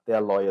are. They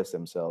are lawyers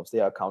themselves. They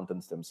are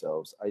accountants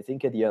themselves. I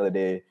think at the end of the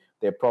day,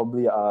 they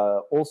probably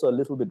are also a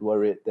little bit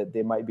worried that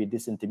they might be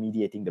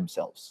disintermediating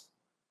themselves,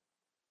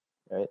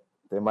 right?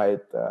 They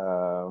might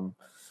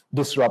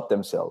disrupt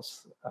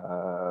themselves.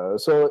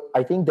 So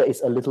I think there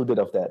is a little bit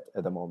of that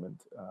at the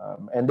moment.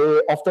 And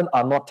they often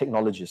are not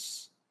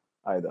technologists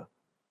either,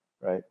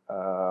 right?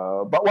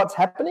 But what's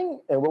happening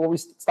and what we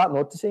start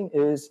noticing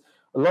is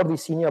a lot of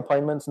these senior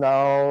appointments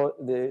now,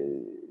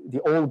 the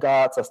old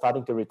guards are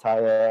starting to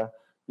retire.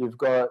 You've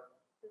got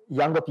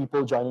younger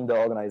people joining the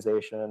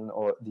organization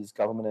or these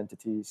government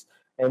entities.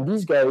 And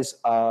these guys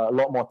are a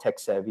lot more tech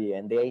savvy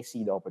and they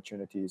see the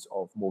opportunities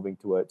of moving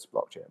towards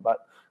blockchain. But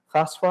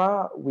thus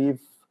far, we've,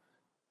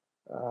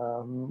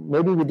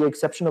 maybe with the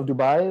exception of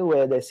Dubai,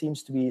 where there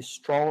seems to be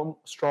strong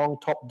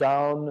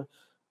top-down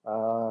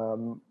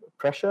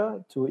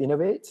pressure to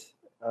innovate,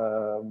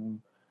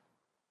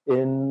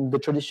 in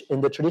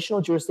the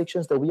traditional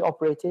jurisdictions that we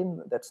operate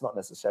in, that's not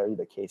necessarily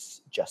the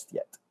case just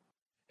yet.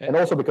 And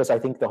also because I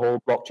think the whole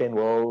blockchain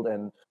world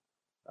and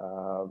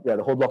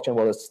the whole blockchain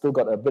world has still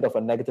got a bit of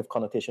a negative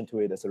connotation to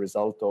it as a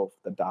result of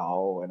the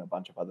DAO and a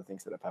bunch of other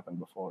things that have happened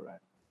before, right?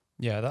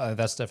 Yeah,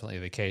 that's definitely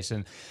the case.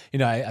 And,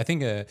 I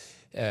think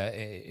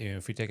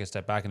if we take a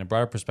step back in a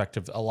broader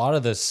perspective, a lot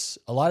of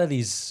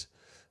these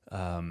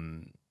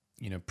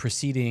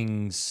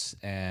proceedings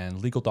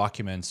and legal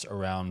documents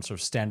around sort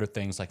of standard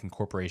things like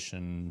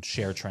incorporation,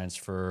 share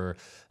transfer,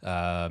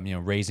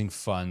 raising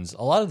funds.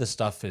 A lot of this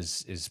stuff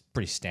is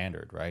pretty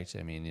standard, right?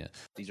 I mean,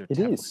 these are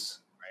templates,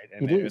 right?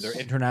 And they're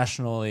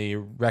internationally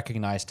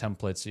recognized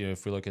templates.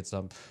 If we look at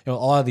some, a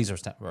lot of these are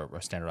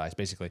standardized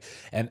basically.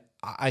 And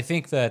I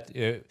think that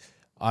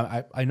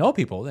I know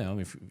people.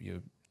 If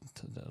you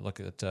look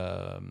at,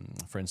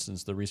 for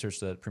instance, the research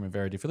that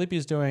Primavera De Filippi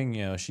is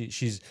doing,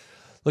 she's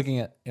looking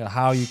at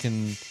how you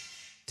can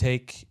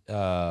take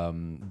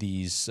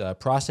these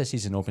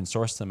processes and open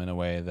source them in a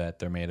way that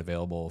they're made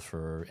available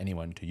for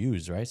anyone to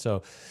use, right?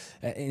 So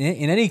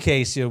in any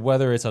case,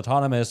 whether it's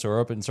autonomous or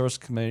open source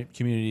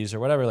communities or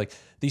whatever, like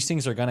these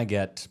things are going to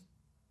get,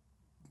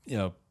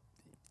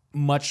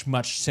 much,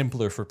 much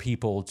simpler for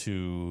people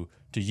to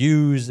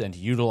use and to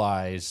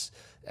utilize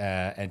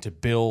and to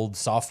build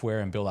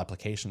software and build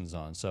applications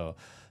on. So,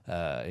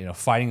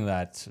 fighting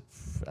that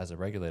as a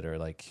regulator,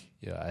 like,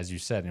 as you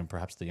said,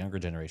 perhaps the younger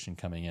generation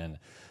coming in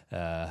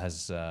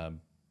has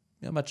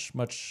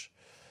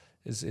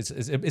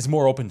is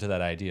more open to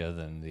that idea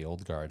than the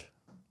old guard.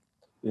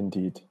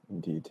 Indeed.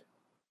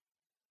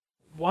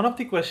 One of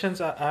the questions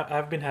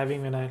I've been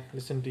having when I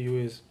listen to you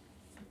is,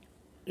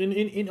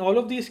 in all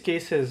of these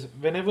cases,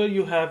 whenever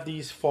you have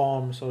these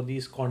forms or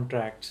these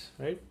contracts,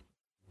 right?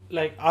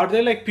 Like, are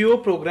they like pure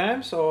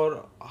programs,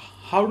 or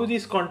how do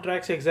these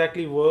contracts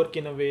exactly work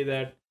in a way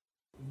that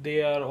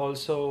they are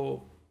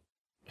also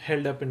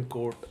held up in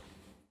court?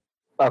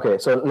 Okay,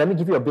 so let me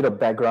give you a bit of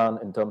background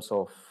in terms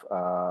of,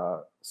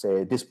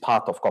 say, this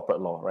part of corporate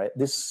law, right?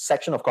 This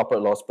section of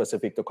corporate law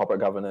specific to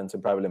corporate governance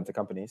and private limited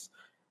companies,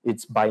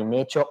 it's by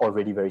nature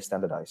already very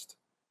standardized.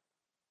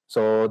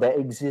 So there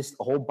exists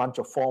a whole bunch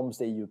of forms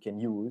that you can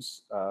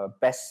use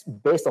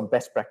based on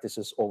best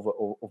practices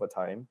over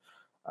time.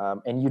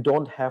 And you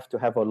don't have to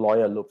have a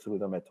lawyer look through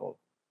them at all.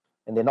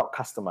 And they're not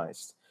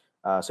customized.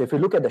 So if you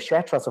look at the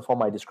share transfer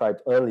form I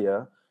described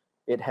earlier,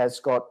 it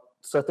has got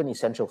certain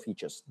essential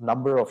features: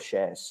 number of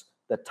shares,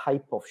 the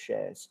type of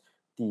shares,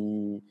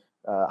 the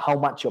how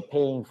much you're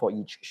paying for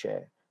each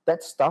share.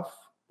 That stuff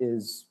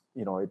is,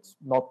 it's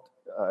not,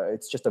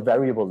 it's just a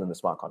variable in the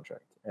smart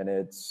contract, and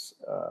it's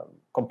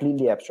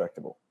completely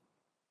abstractable.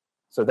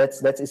 So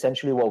that's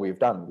essentially what we've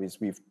done.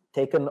 We've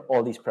taken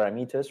all these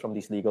parameters from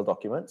these legal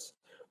documents.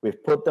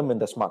 We've put them in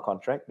the smart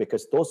contract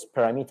because those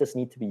parameters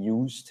need to be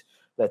used,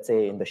 let's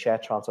say, in the share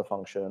transfer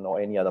function or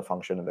any other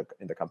function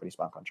in the company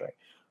smart contract,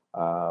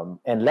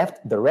 and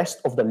left the rest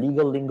of the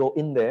legal lingo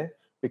in there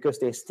because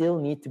they still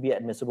need to be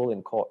admissible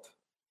in court.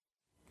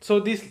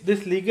 So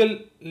this legal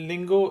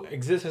lingo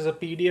exists as a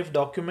PDF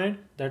document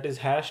that is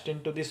hashed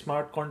into the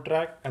smart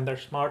contract, and that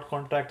smart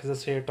contract is a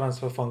share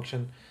transfer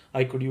function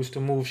I could use to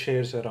move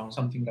shares around.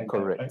 Something like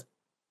Correct. that,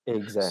 right?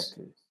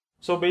 Exactly.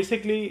 So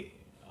basically,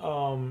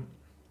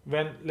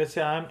 when, let's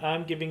say,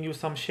 I'm giving you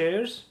some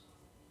shares,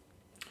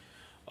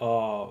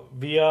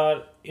 we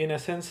are in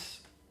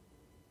essence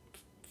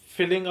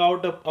filling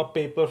out a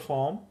paper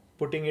form,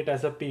 putting it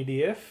as a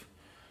PDF,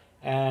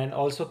 and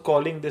also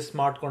calling this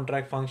smart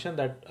contract function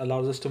that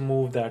allows us to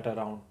move that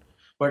around.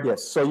 But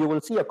yes, so you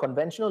will see a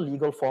conventional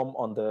legal form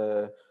on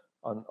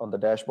the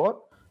dashboard,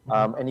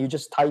 and you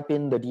just type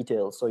in the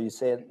details. So you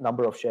say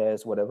number of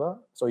shares, whatever.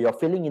 So you're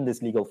filling in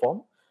this legal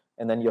form,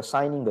 and then you're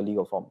signing the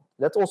legal form.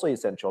 That's also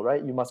essential,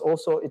 right? You must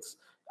also,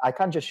 I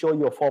can't just show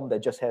you a form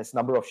that just has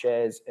number of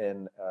shares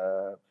and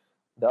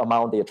the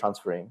amount that you're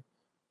transferring,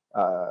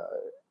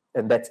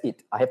 and that's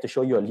it. I have to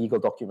show you a legal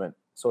document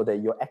so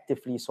that you're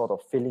actively sort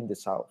of filling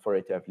this out for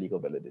it to have legal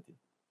validity.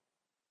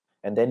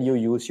 And then you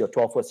use your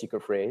 12-word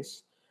secret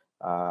phrase,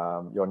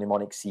 your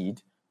mnemonic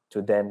seed,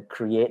 to then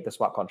create the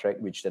smart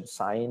contract, which then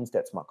signs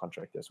that smart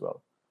contract as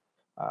well.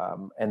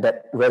 And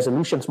that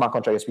resolution smart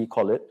contract, as we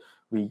call it,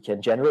 we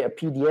can generate a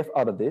PDF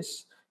out of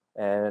this.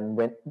 And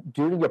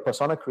during your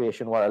persona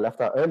creation, what I left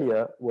out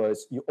earlier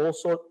was you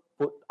also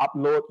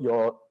upload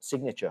your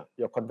signature,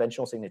 your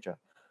conventional signature.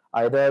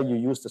 Either you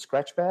use the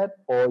Scratchpad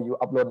or you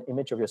upload an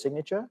image of your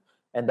signature,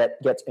 and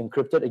that gets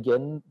encrypted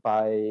again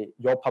by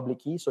your public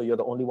key. So you're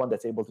the only one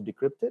that's able to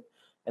decrypt it.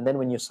 And then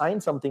when you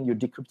sign something, you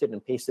decrypt it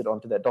and paste it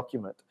onto that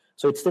document.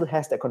 So it still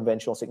has that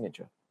conventional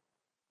signature,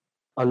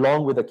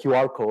 along with a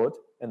QR code.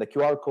 And the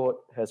QR code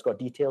has got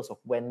details of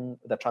when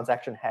the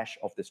transaction hash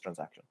of this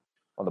transaction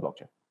on the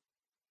blockchain.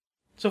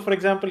 So, for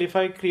example, if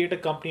I create a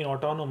company in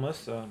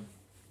Autonomous,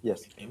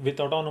 Yes. with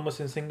Autonomous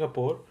in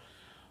Singapore,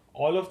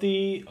 all of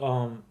the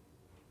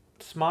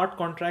smart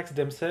contracts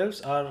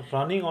themselves are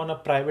running on a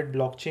private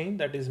blockchain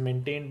that is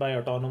maintained by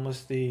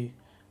Autonomous, the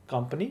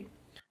company,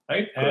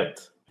 right?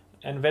 Correct.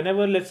 And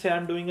whenever, let's say,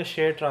 I'm doing a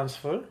share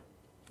transfer,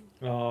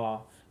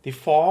 the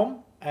form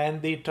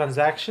and the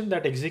transaction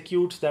that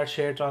executes that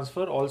share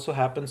transfer also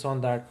happens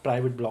on that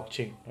private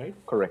blockchain, right?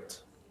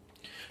 Correct.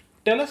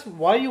 Tell us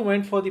why you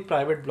went for the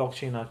private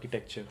blockchain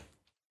architecture.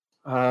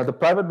 The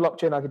private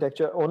blockchain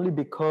architecture, only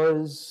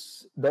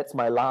because that's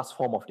my last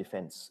form of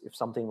defense. If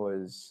something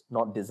was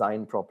not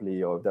designed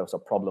properly or if there was a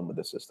problem with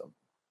the system,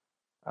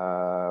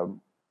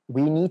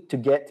 we need to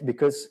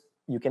because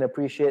you can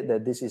appreciate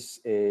that this is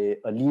a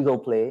legal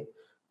play.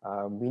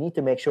 We need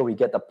to make sure we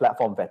get the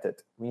platform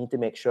vetted. We need to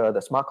make sure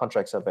the smart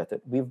contracts are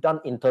vetted. We've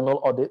done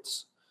internal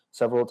audits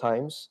several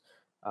times,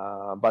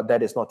 but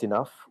that is not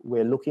enough.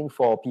 We're looking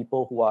for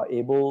people who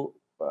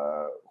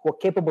are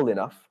capable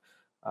enough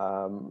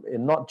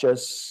in not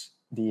just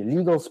the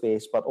legal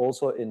space, but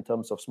also in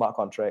terms of smart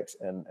contracts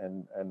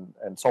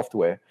and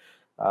software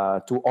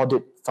to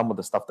audit some of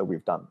the stuff that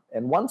we've done.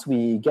 And once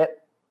we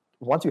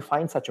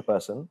find such a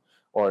person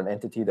or an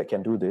entity that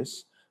can do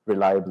this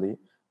reliably,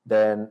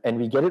 and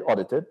we get it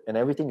audited and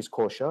everything is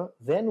kosher,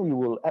 then we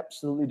will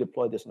absolutely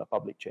deploy this in a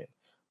public chain.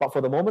 But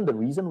for the moment, the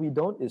reason we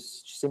don't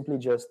is simply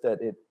just that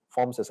it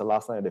forms as a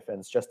last line of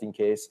defense, just in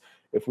case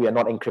if we are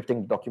not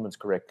encrypting the documents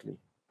correctly,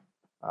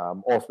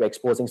 or if we're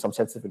exposing some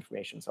sensitive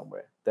information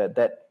somewhere,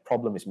 that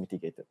problem is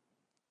mitigated.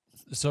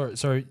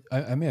 Sorry,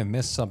 I may have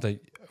missed something.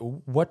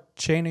 What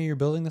chain are you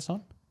building this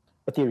on?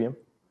 Ethereum.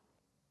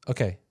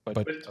 Okay,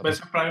 but it's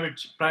a private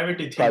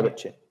Ethereum. Private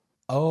chain.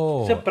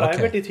 Oh, it's a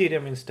private okay.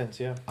 Ethereum instance,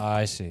 yeah.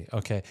 I see.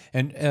 Okay.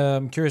 And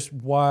I'm curious,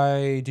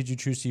 why did you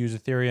choose to use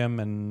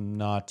Ethereum and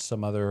not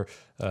some other,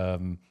 I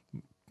don't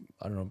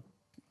know,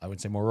 I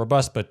would say more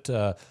robust, but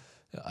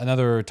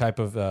another type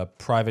of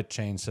private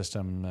chain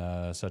system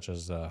such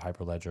as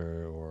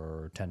Hyperledger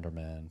or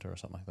Tendermint or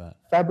something like that?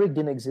 Fabric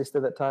didn't exist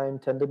at that time.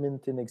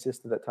 Tendermint didn't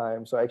exist at that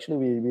time. So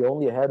actually, we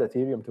only had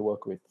Ethereum to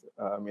work with,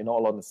 in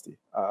all honesty.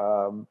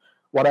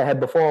 What I had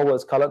before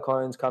was Colored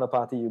Coins,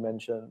 Counterparty you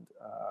mentioned.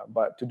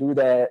 But to do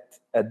that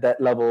at that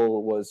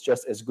level was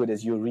just as good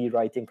as you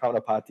rewriting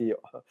Counterparty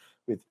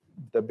with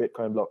the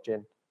Bitcoin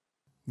blockchain.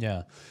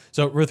 Yeah.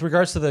 So with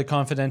regards to the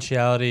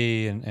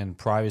confidentiality and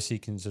privacy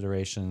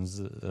considerations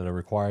that are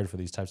required for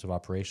these types of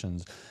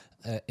operations,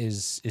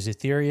 is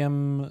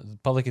Ethereum,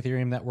 public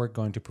Ethereum network,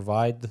 going to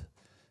provide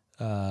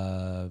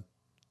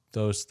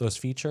those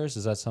features?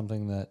 Is that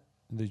something that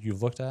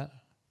you've looked at?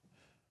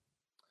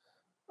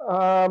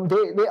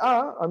 They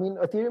are. I mean,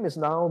 Ethereum is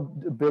now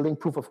building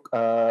proof of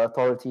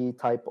authority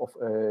type of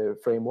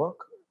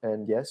framework,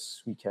 and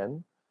yes, we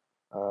can.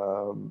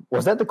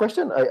 Was that the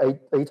question? Are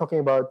you talking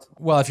about?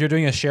 Well, if you're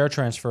doing a share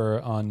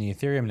transfer on the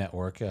Ethereum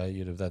network,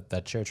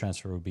 that share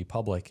transfer would be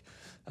public.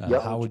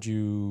 How would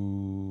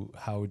you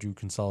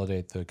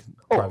consolidate the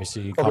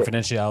privacy,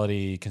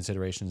 confidentiality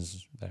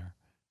considerations there?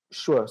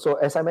 Sure. So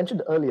as I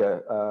mentioned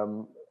earlier,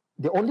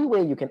 the only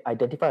way you can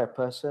identify a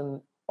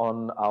person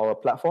on our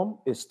platform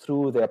is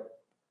through their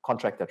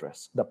contract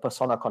address, the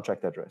persona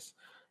contract address.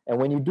 And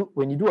when you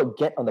do a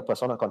get on the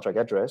persona contract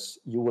address,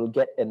 you will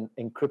get an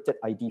encrypted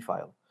ID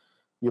file.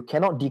 You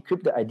cannot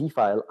decrypt the ID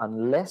file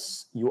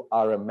unless you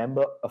are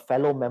a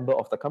fellow member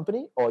of the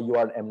company or you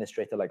are an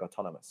administrator like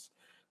Autonomous.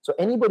 So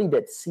anybody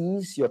that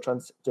sees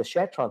the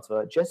share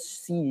transfer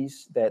just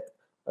sees that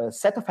a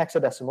set of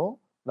hexadecimal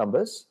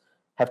numbers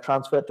have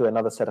transferred to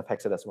another set of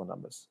hexadecimal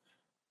numbers.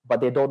 But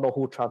they don't know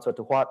who transferred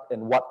to what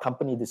and what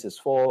company this is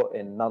for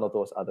and none of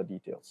those other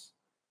details.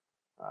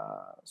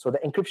 So the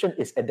encryption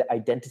is at the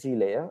identity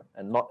layer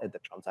and not at the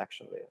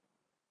transaction layer.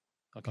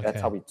 Okay.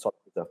 That's how we sort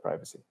of preserve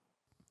privacy.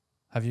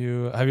 Have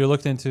you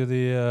looked into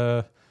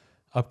the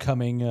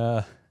upcoming?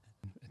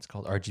 It's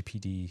called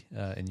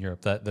RGPD in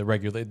Europe. That the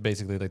regulate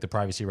basically like the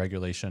privacy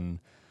regulation.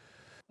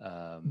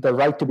 The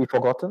right to be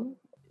forgotten.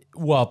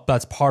 Well,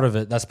 that's part of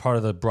it. That's part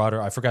of the broader.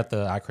 I forgot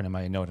the acronym.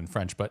 I know it in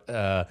French, but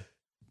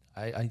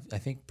I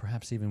think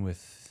perhaps even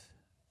with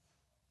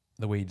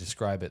the way you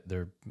describe it,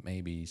 there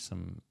may be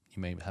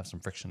you may have some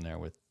friction there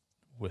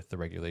with the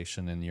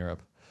regulation in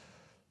Europe.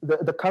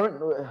 The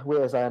current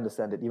way, as I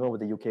understand it, even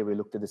with the UK, we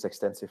looked at this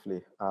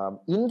extensively.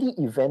 In the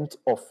event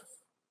of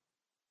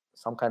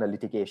some kind of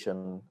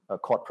litigation, a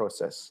court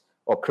process,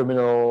 or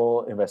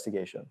criminal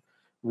investigation,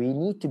 we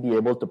need to be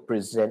able to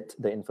present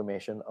the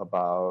information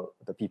about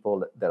the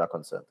people that are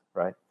concerned,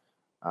 right?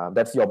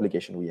 That's the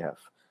obligation we have.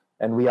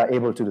 And we are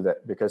able to do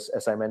that because,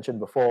 as I mentioned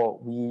before,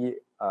 we,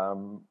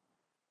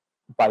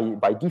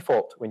 by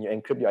default, when you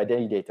encrypt your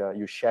identity data,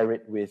 you share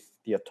it with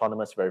the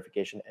autonomous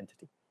verification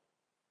entity.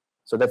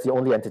 So that's the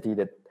only entity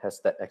that has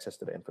that access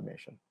to the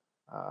information.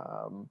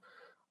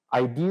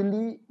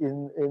 Ideally,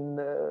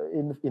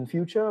 in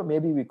future,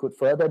 maybe we could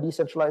further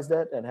decentralize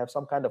that and have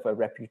some kind of a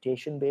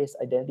reputation-based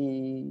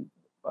identity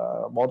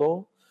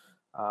model,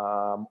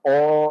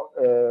 or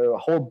a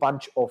whole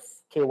bunch of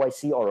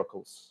KYC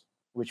oracles,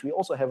 which we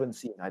also haven't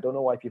seen. I don't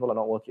know why people are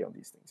not working on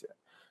these things yet.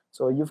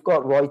 So you've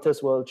got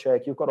Reuters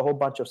WorldCheck, you've got a whole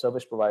bunch of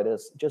service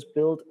providers. Just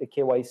build a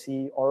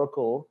KYC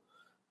oracle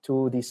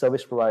to the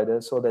service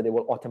providers so that they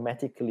will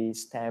automatically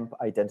stamp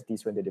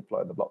identities when they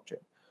deploy the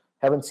blockchain.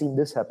 Haven't seen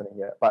this happening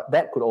yet, but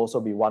that could also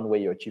be one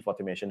way you achieve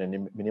automation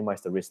and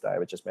minimize the risk that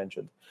I just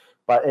mentioned.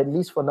 But at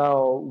least for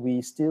now,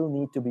 we still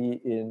need to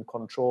be in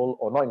control,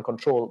 or not in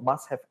control,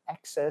 must have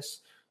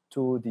access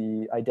to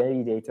the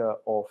identity data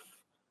of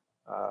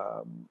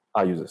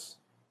our users.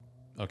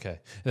 Okay.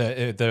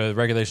 The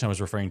regulation I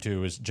was referring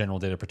to is General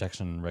Data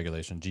Protection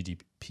Regulation,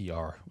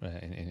 GDPR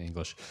in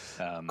English.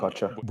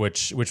 Gotcha.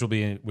 Which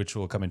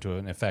will come into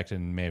an effect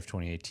in May of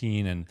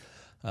 2018, and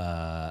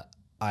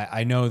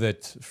I know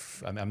that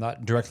I'm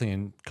not directly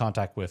in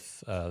contact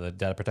with the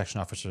data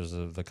protection officers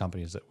of the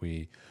companies that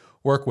we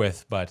work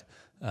with, but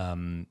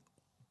one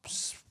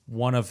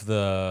of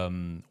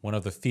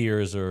the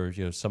fears,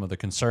 or some of the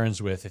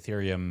concerns with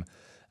Ethereum,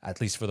 at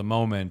least for the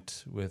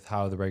moment, with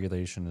how the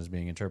regulation is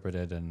being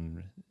interpreted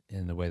and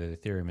in the way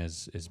that Ethereum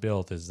is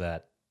built, is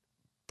that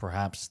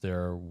perhaps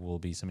there will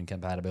be some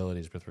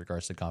incompatibilities with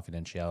regards to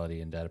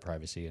confidentiality and data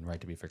privacy and right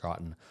to be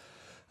forgotten,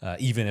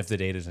 even if the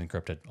data is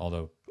encrypted,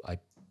 although I'm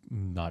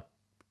not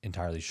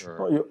entirely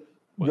sure.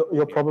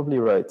 You're probably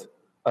right.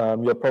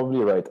 You're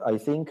probably right. I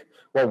think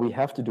what we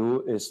have to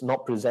do is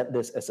not present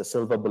this as a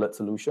silver bullet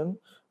solution,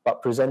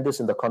 but present this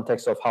in the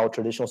context of how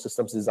traditional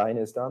systems design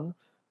is done,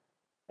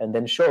 and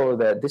then show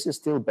that this is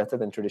still better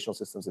than traditional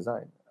systems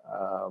design.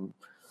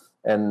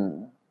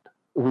 And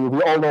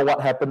we all know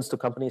what happens to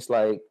companies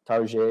like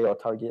Target or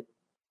Target.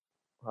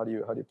 How do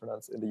you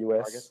pronounce it in the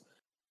US?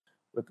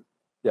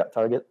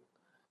 Target.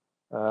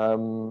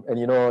 And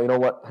you know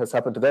what has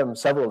happened to them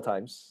several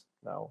times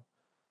now.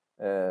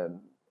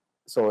 And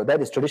so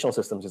that is traditional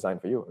systems design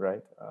for you,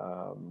 right?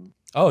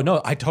 Oh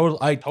no, I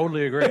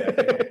totally agree.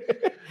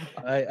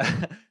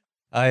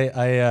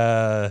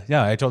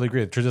 I totally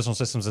agree with traditional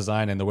systems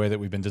design and the way that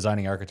we've been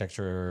designing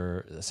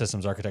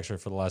systems architecture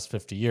for the last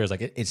 50 years.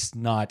 Like it's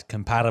not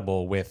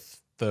compatible with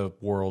the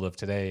world of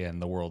today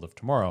and the world of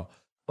tomorrow.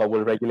 But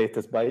will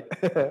regulators bite?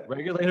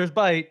 Regulators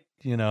bite.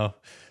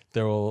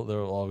 There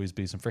will always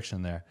be some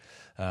friction there.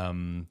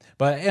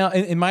 But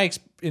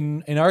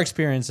in our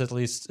experience, at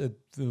least,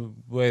 the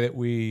way that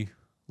we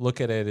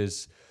look at it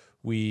is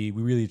we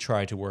really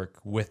try to work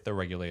with the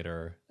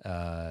regulator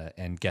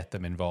and get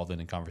them involved in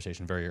a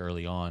conversation very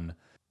early on,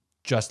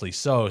 justly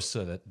so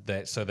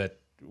that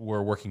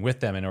we're working with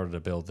them in order to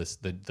build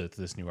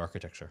this new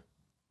architecture.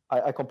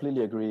 I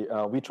completely agree.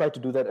 We try to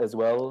do that as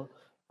well,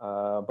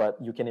 but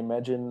you can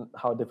imagine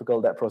how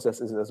difficult that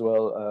process is as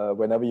well.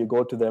 Whenever you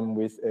go to them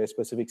with a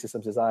specific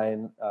systems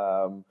design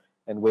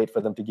and wait for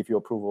them to give you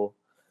approval,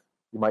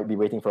 you might be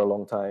waiting for a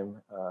long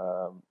time,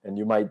 and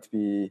you might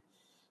be,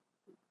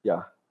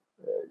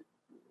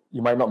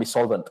 you might not be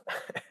solvent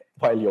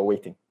while you're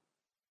waiting.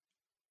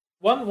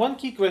 One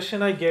key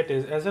question I get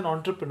is, as an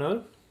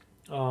entrepreneur,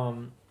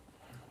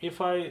 if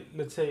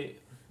let's say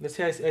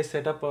I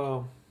set up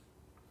a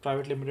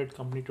private limited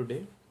company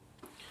today,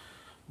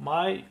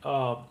 my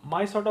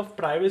sort of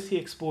privacy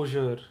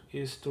exposure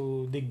is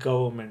to the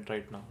government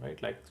right now,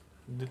 right? Like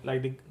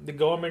the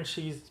government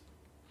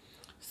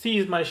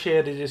sees my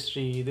share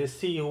registry, they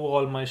see who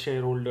all my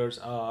shareholders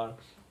are,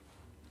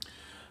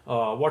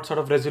 what sort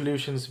of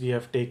resolutions we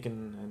have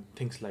taken and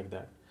things like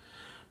that.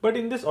 But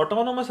in this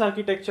autonomous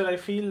architecture, I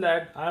feel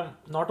that I'm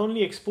not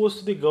only exposed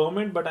to the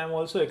government, but I'm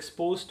also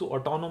exposed to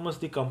autonomous,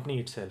 the company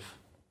itself.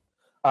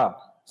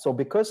 So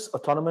because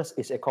Autonomous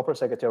is a corporate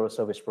secretarial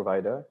service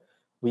provider,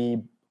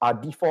 we are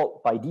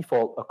by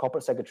default a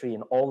corporate secretary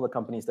in all the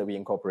companies that we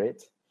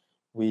incorporate.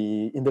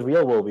 In the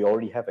real world, we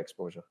already have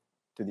exposure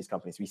to these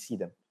companies. We see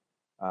them.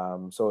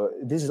 So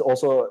this is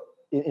also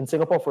in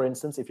Singapore, for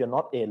instance, if you're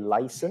not a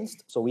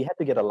licensed, so we had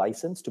to get a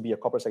license to be a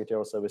corporate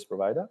secretarial service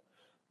provider,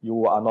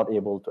 you are not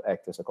able to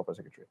act as a corporate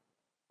secretary.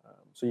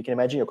 So you can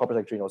imagine your corporate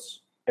secretary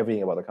knows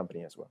everything about the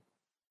company as well.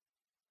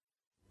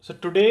 So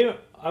today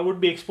I would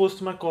be exposed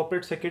to my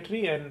corporate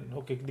secretary, and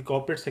the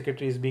corporate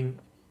secretary is being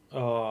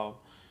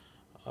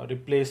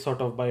replaced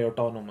sort of by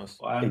Autonomous.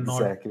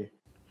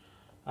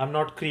 I'm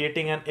not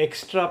creating an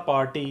extra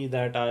party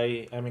that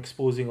I am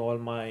exposing all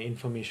my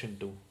information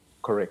to.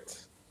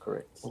 Correct.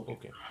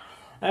 Okay.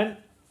 And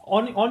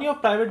on your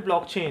private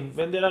blockchain,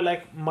 when there are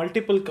like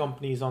multiple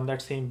companies on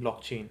that same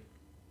blockchain,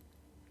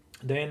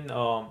 then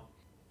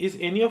is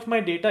any of my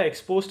data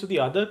exposed to the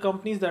other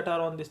companies that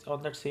are on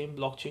that same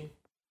blockchain?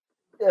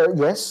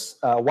 Yes.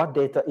 What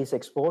data is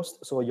exposed?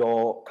 So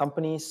your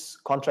company's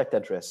contract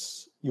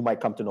address, you might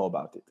come to know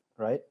about it,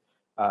 right?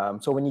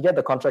 So when you get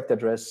the contract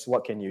address,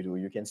 what can you do?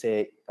 You can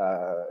say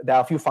there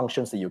are a few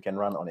functions that you can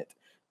run on it.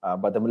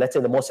 But let's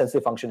say the most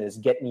sensitive function is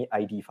get me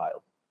ID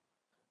file.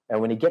 And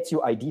when it gets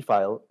you ID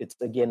file, it's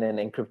again an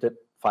encrypted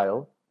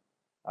file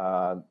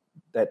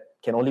that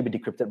can only be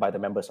decrypted by the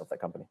members of the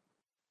company.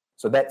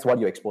 So that's what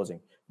you're exposing.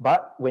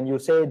 But when you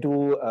say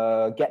do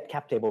a get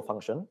cap table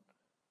function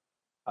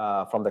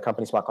from the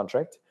company smart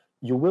contract,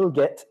 you will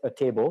get a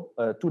table,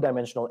 a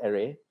two-dimensional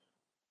array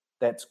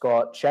that's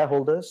got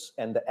shareholders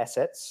and the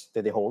assets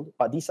that they hold.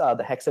 But these are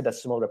the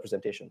hexadecimal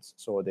representations.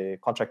 So the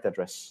contract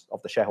address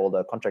of the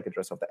shareholder, contract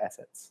address of the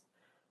assets.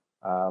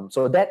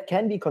 So that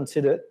can be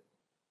considered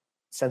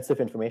sensitive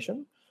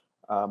information.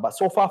 But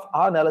so far,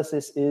 our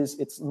analysis is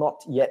it's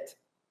not yet,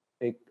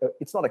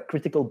 it's not a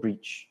critical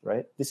breach,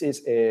 right? This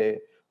is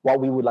what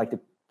we would like to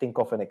think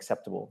of an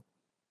acceptable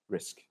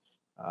risk.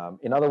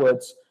 In other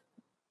words,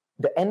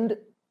 the end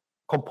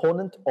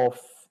component of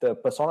the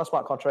persona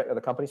smart contract or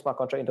the company smart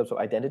contract in terms of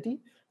identity,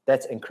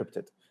 that's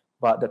encrypted.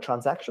 But the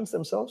transactions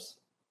themselves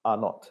are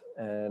not.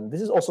 And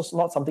this is also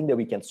not something that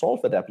we can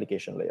solve at the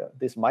application layer.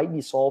 This might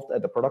be solved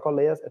at the protocol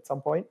layers at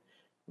some point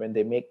when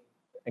they make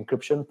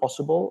encryption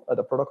possible at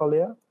the protocol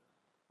layer.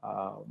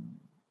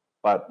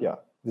 But yeah,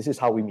 this is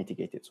how we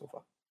mitigate it so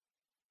far.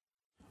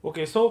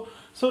 Okay, so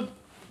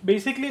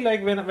basically,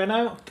 like when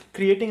I'm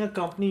creating a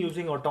company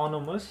using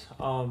Autonomous,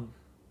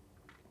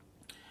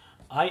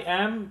 I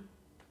am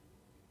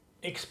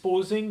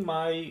exposing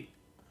my,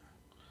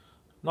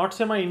 not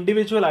say my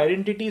individual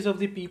identities of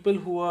the people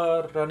who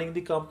are running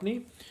the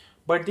company,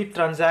 but the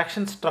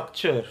transaction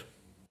structure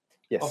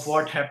of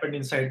what happened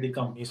inside the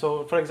company.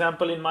 So for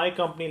example, in my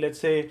company, let's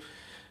say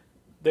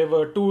there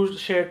were 2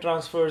 share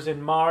transfers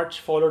in March,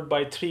 followed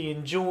by 3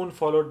 in June,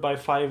 followed by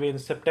 5 in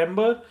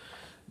September.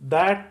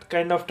 That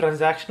kind of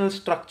transactional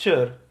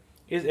structure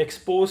is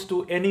exposed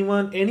to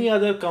any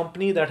other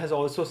company that has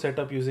also set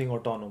up using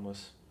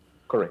Autonomous.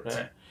 Correct.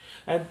 Right?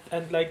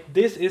 And like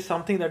this is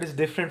something that is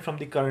different from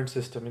the current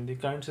system. In the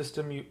current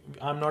system,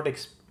 I'm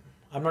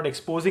not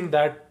exposing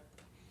that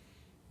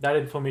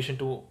information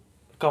to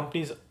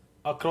companies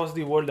across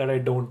the world that I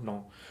don't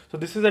know. So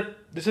this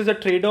is a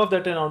trade-off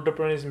that an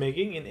entrepreneur is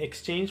making in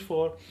exchange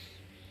for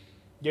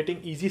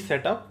getting easy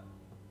setup.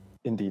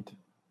 Indeed.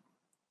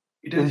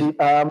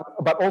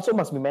 But also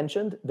must be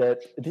mentioned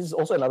that this is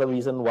also another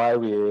reason why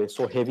we're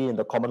so heavy in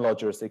the common law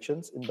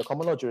jurisdictions. In the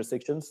common law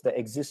jurisdictions, there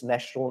exist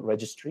national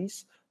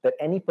registries that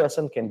any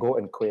person can go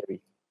and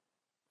query.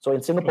 So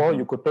in Singapore,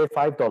 you could pay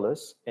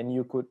 $5 and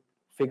you could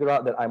figure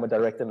out that I'm a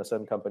director in a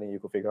certain company. You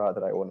could figure out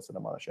that I own a certain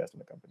amount of shares in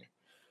the company.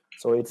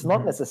 So it's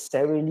not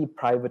necessarily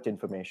private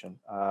information.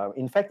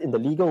 In fact, in the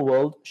legal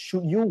world,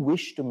 should you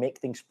wish to make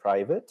things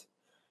private,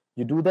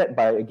 you do that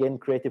by, again,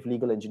 creative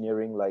legal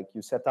engineering, like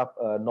you set up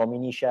a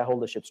nominee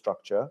shareholdership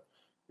structure,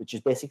 which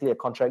is basically a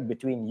contract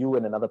between you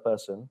and another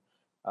person.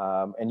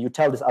 And you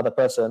tell this other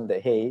person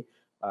that, hey,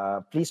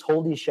 please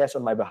hold these shares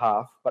on my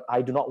behalf, but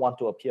I do not want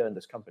to appear in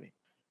this company.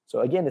 So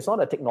again, it's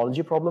not a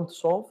technology problem to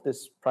solve,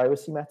 this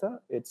privacy matter.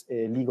 It's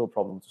a legal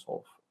problem to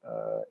solve.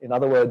 In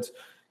other words,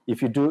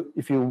 if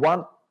you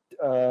want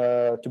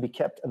to be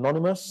kept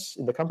anonymous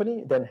in the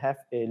company, then have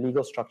a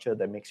legal structure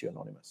that makes you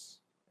anonymous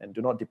and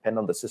do not depend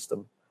on the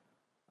system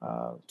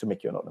to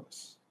make you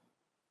anonymous,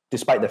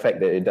 despite the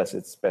fact that it does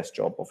its best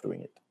job of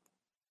doing it.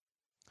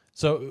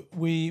 So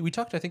we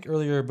talked, I think,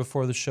 earlier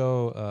before the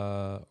show,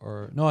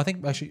 I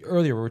think actually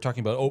earlier we were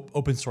talking about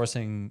open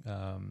sourcing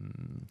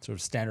sort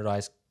of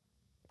standardized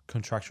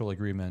contractual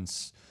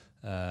agreements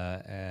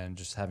and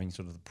just having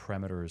sort of the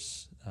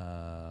parameters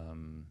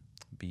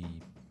be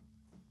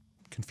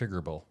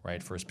configurable,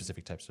 right, for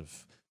specific types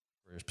of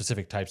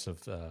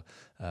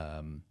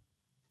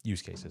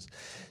use cases.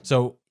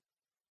 So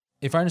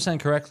if I understand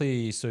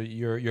correctly, so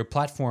your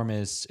platform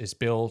is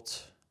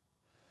built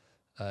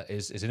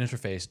is an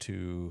interface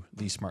to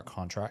these smart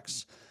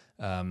contracts.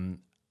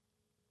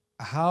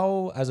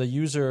 How, as a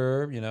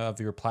user, of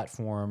your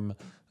platform,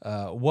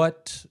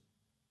 what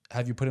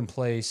have you put in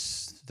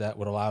place that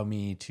would allow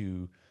me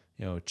to,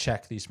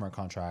 check these smart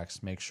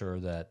contracts, make sure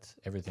that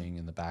everything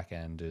in the back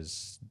end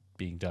is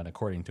being done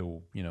according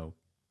to,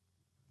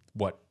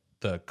 what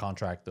the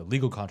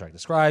legal contract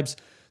describes,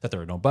 that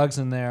there are no bugs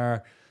in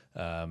there?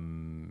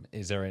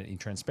 Is there any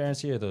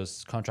transparency? Are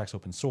those contracts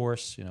open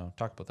source?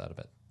 Talk about that a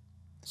bit.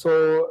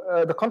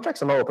 So the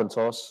contracts are not open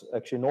source.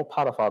 Actually, no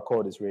part of our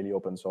code is really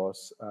open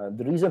source.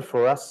 The reason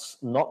for us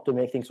not to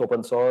make things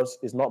open source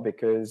is not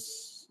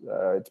because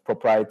it's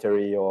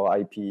proprietary or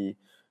IP.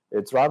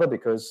 It's rather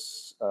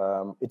because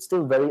it's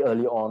still very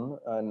early on.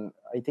 And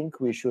I think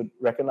we should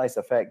recognize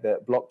the fact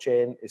that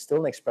blockchain is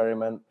still an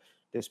experiment,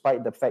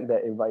 despite the fact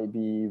that it might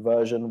be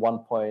version 1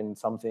 point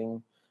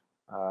something.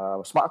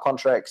 Smart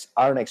contracts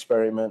are an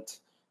experiment,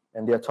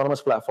 and the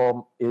autonomous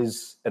platform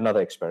is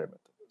another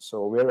experiment.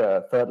 So we're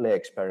a third-layer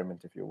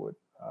experiment, if you would.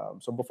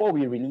 So before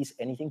we release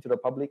anything to the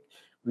public,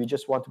 we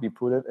just want to be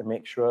prudent and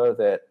make sure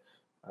that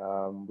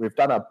we've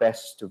done our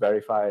best to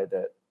verify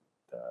that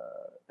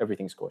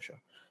everything's kosher.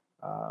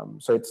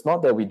 So it's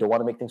not that we don't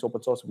want to make things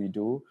open source, we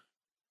do.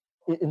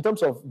 In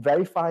terms of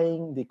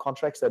verifying the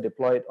contracts that are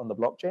deployed on the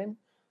blockchain,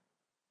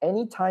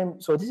 anytime,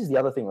 so this is the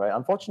other thing, right?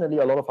 Unfortunately,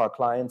 a lot of our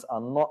clients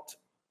are not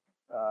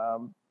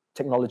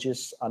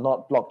technologists, are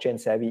not blockchain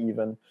savvy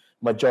even.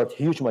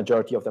 Huge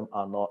majority of them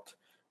are not.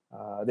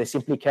 They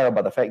simply care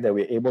about the fact that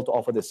we're able to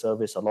offer this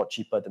service a lot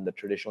cheaper than the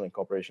traditional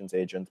incorporations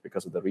agent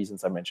because of the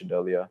reasons I mentioned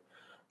earlier.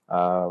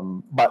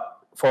 But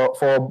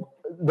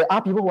there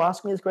are people who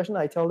ask me this question.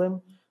 I tell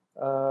them,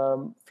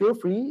 feel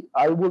free.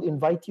 I will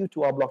invite you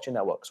to our blockchain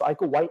network. So I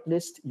could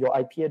whitelist your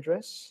IP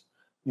address.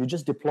 You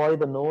just deploy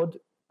the node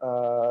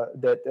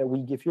that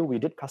we give you. We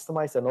did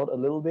customize the node a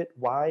little bit.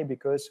 Why?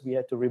 Because we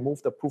had to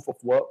remove the proof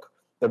of work,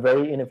 the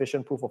very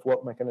inefficient proof of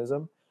work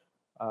mechanism.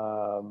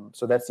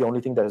 So that's the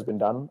only thing that has been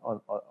done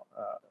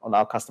on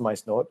our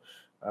customized node.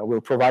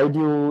 We'll provide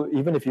you,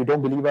 even if you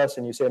don't believe us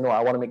and you say, no,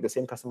 I want to make the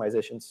same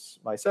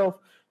customizations myself,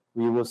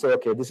 we will say,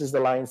 okay, this is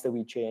the lines that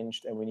we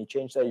changed. And when you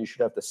change that, you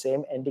should have the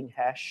same ending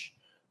hash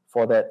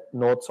for that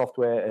node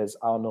software as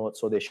our node.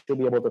 So they should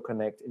be able to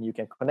connect, and you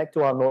can connect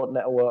to our node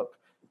network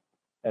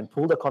and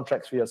pull the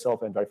contracts for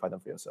yourself and verify them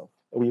for yourself.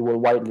 We will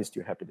whitelist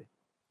you happily.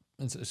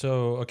 And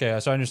so, okay,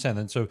 so I understand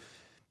then. So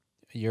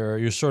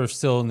you're sort of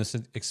still in this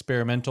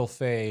experimental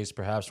phase,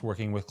 perhaps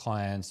working with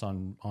clients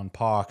on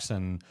POCs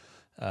and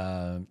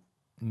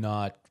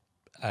not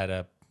at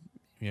a,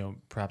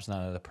 perhaps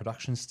not at a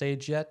production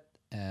stage yet.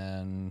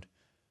 And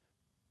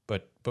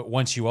but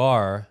once you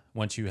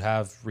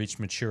have reached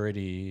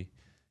maturity,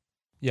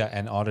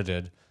 and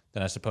audited,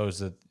 then I suppose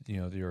that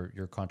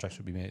your contracts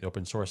would be made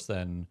open source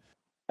then.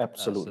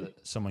 Absolutely. So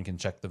that someone can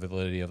check the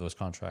validity of those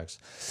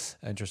contracts.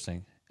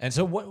 Interesting. And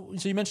so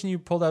so you mentioned you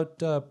pulled out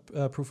the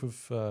proof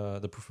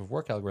of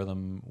work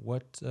algorithm.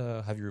 What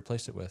have you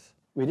replaced it with?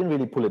 We didn't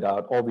really pull it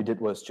out. All we did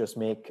was just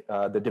make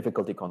the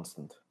difficulty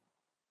constant,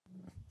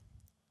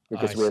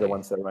 because we're the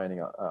ones that are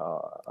running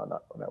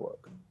our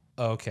network.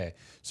 Okay.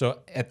 So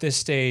at this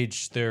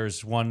stage,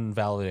 there's one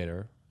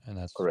validator, and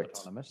that's correct.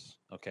 Autonomous.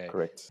 Okay.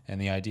 Correct.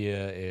 And the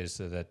idea is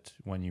that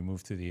when you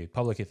move to the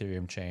public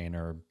Ethereum chain,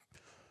 or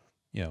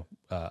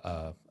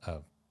a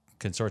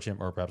consortium,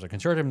 or perhaps a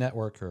consortium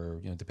network, or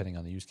depending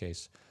on the use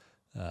case,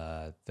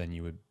 then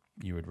you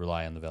would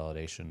rely on the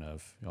validation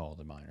of all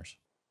the miners.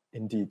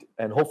 Indeed,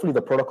 and hopefully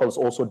the protocol is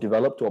also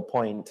developed to a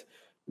point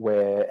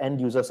where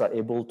end users are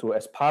able to,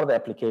 as part of the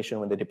application,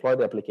 when they deploy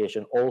the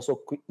application,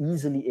 also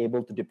easily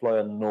able to deploy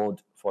a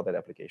node for that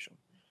application.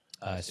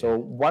 So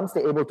once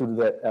they're able to do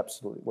that,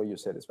 absolutely, what you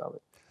said is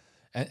valid.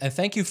 And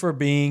thank you for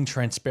being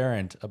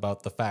transparent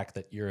about the fact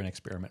that you're in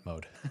experiment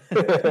mode.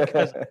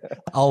 Because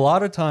a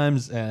lot of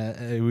times,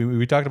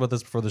 we talked about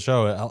this before the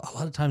show, a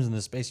lot of times in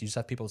this space, you just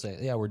have people say,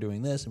 yeah, we're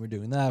doing this and we're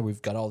doing that.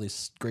 We've got all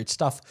this great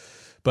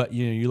stuff. But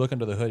you look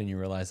under the hood and you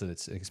realize that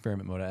it's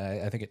experiment mode.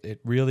 I think it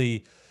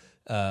really,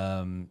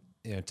 to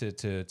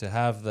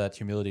have that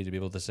humility to be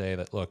able to say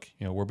that, look,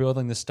 we're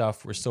building this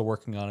stuff. We're still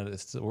working on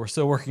it. We're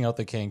still working out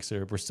the kinks,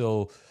 or we're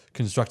still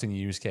constructing the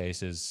use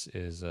case is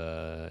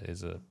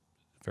a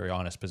very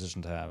honest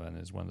position to have,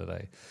 and is one that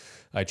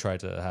I try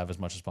to have as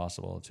much as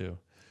possible too.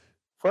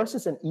 First,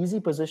 it's an easy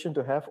position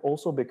to have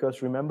also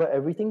because, remember,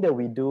 everything that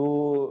we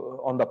do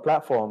on the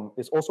platform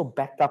is also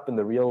backed up in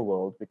the real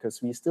world,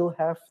 because we still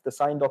have the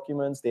signed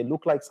documents. They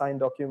look like signed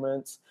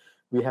documents.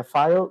 We have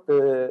filed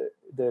the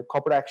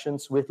corporate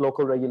actions with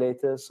local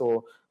regulators,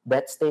 so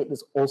that state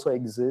also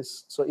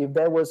exists. So if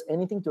there was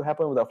anything to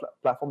happen with our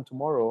platform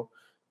tomorrow,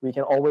 we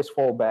can always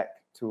fall back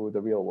to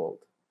the real world.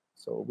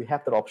 So we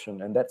have that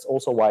option, and that's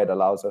also why it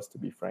allows us to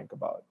be frank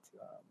about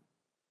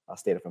our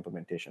state of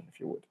implementation, if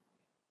you would.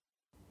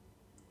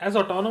 As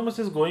Autonomous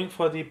is going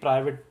for the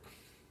private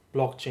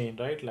blockchain,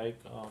 right?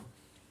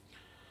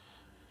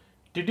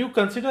 Did you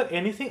consider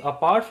anything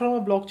apart from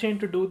a blockchain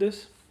to do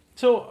this?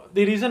 So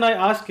the reason I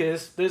ask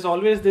is there's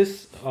always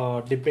this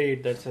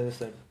debate that says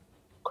that.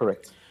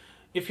 Correct.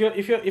 If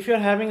you're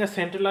having a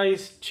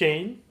centralized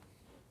chain,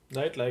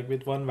 right, like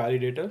with one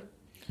validator,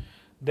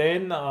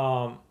 then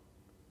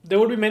there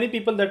would be many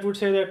people that would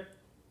say that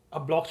a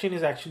blockchain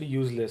is actually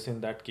useless in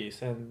that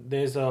case, and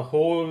there's a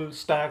whole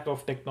stack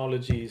of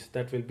technologies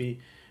that will be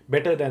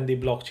better than the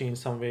blockchain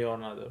some way or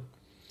another.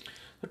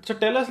 So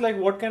tell us,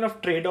 what kind of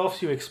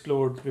trade-offs you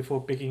explored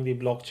before picking the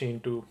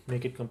blockchain to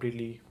make it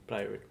completely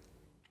private.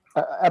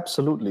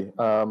 Absolutely.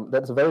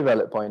 That's a very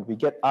valid point. We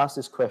get asked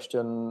this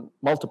question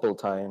multiple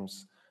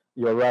times.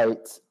 You're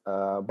right,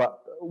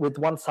 but with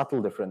one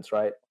subtle difference,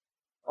 right?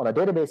 On a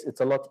database,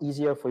 it's a lot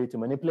easier for you to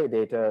manipulate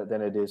data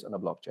than it is on a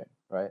blockchain,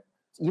 right?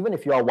 So even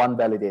if you are one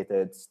validator,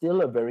 it's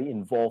still a very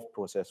involved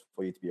process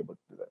for you to be able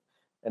to do that.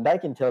 And I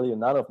can tell you,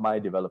 none of my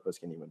developers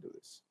can even do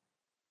this,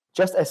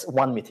 just as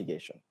one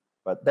mitigation,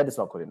 but that is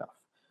not good enough.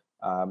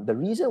 The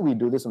reason we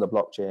do this on the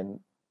blockchain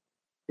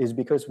is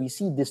because we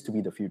see this to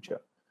be the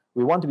future.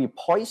 We want to be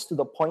poised to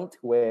the point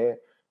where,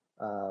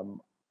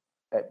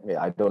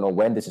 I don't know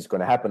when this is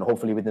going to happen,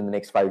 hopefully within the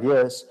next 5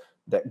 years,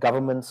 that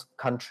governments,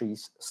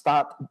 countries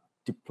start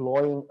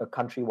deploying a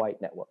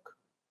countrywide network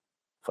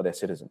for their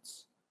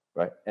citizens.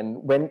 right?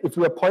 And if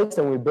we are poised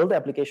and we build the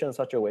application in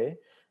such a way,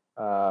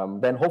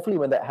 then hopefully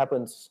when that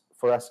happens,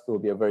 for us, it will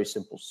be a very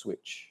simple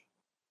switch.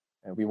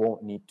 And we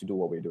won't need to do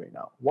what we're doing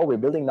now. What we're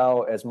building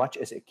now, as much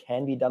as it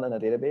can be done in a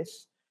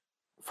database,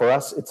 for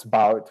us, it's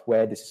about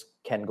where this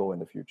can go in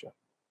the future.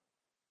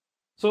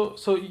 So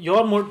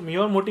your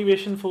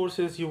motivation force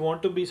is you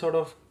want to be sort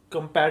of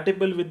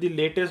compatible with the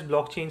latest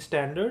blockchain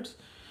standards,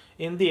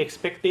 in the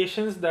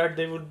expectations that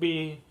there would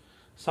be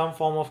some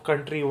form of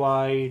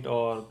countrywide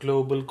or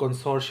global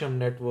consortium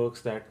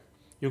networks that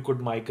you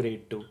could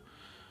migrate to.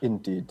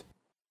 Indeed.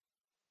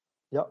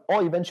 Yeah,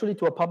 or eventually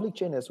to a public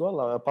chain as well,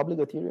 a public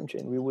Ethereum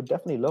chain. We would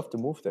definitely love to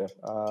move there.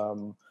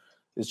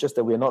 It's just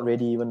that we're not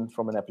ready even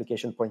from an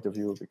application point of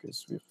view,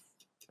 because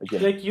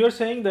again, like you're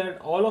saying that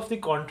all of the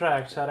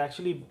contracts are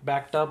actually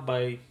backed up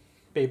by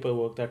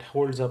paperwork that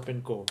holds up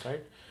in code,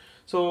 right?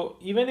 So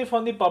even if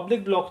on the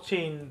public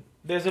blockchain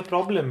there's a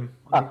problem,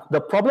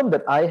 the problem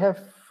that I have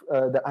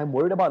that I'm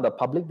worried about in the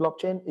public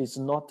blockchain is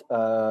not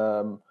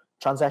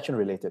transaction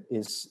related,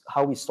 is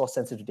how we store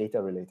sensitive data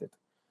related.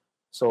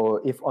 So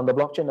if on the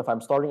blockchain, if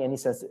I'm storing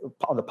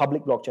on the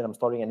public blockchain, I'm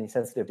storing any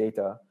sensitive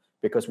data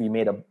because we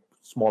made a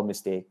small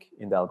mistake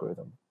in the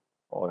algorithm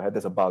or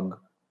there's a bug,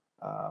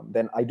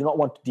 then I do not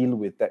want to deal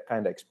with that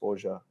kind of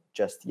exposure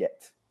just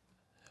yet.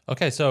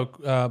 Okay, so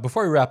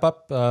before we wrap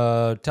up,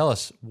 tell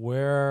us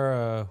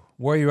where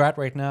are you at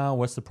right now?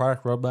 What's the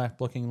product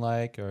roadmap looking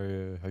like?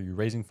 Are you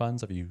raising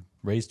funds? Have you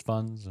raised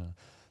funds?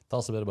 Tell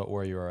us a bit about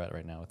where you are at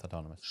right now with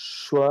Autonomous.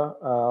 Sure.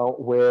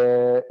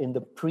 We're in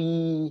the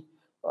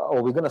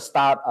we're going to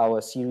start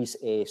our Series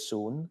A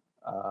soon.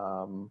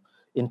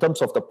 In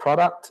terms of the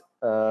product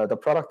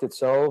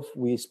itself,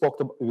 we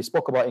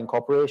spoke about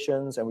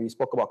incorporations and we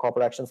spoke about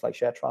corporate actions like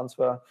share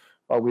transfer.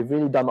 But we've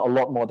really done a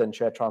lot more than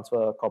share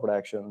transfer corporate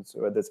actions,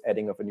 whether it's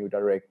adding of a new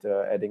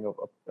director, adding of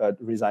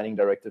resigning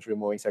directors,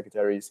 removing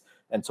secretaries,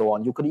 and so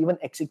on. You could even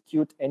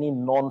execute any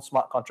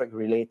non-smart contract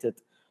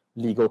related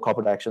legal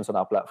corporate actions on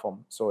our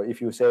platform. So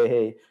if you say,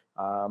 hey,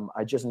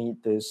 I just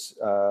need this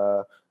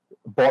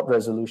board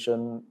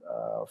resolution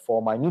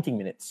for my meeting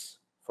minutes,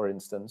 for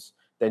instance,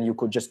 then you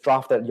could just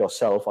draft that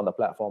yourself on the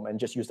platform and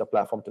just use the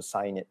platform to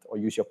sign it, or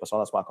use your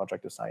Persona smart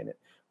contract to sign it.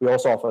 We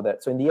also offer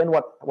that. So in the end,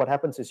 what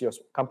happens is your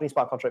company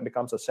smart contract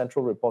becomes a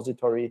central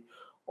repository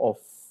of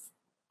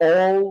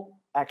all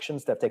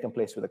actions that have taken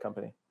place with the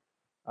company.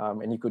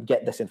 And you could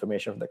get this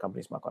information from the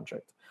company smart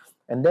contract.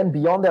 And then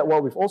beyond that,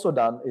 what we've also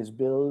done is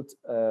build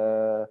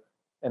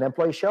an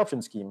employee share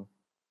option scheme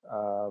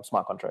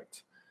smart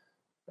contract.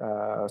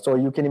 So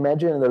you can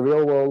imagine in the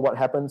real world what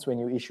happens when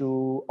you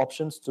issue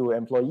options to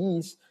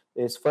employees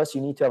is first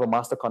you need to have a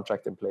master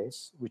contract in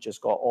place, which has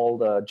got all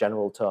the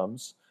general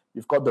terms.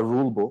 You've got the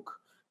rule book.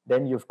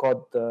 Then you've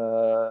got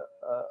the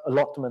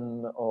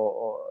allotment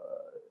or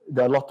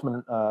the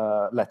allotment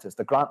letters,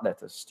 the grant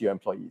letters to your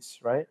employees,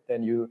 right?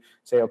 Then you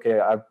say, okay,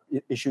 I've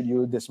issued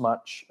you this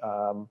much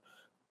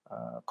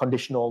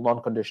conditional,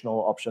 non-conditional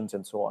options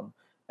and so on.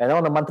 And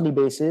on a monthly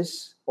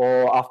basis,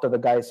 or after the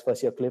guy's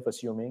first year cliff,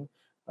 assuming,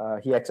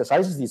 he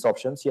exercises these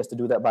options, he has to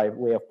do that by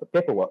way of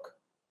paperwork,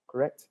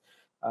 correct?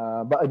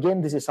 But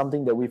again, this is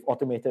something that we've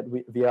automated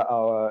via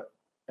our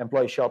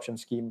employee share option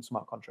scheme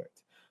smart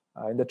contract.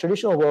 In the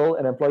traditional world,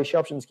 an employee share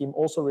option scheme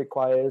also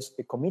requires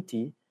a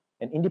committee,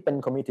 an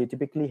independent committee,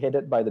 typically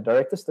headed by the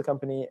directors of the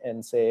company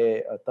and,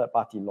 say, a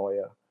third-party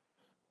lawyer.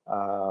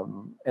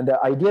 And the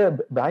idea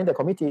behind the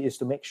committee is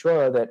to make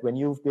sure that when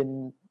you've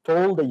been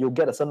told that you'll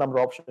get a certain number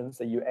of options,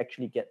 that you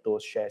actually get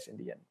those shares in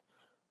the end.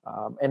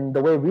 And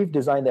the way we've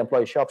designed the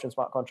employee share option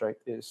smart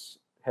contract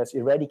has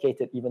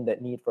eradicated even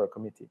that need for a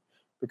committee.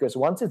 Because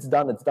once it's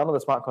done on the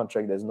smart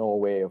contract, there's no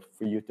way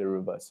for you to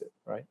reverse it,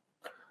 right?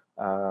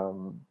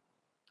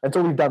 And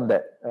so we've done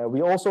that.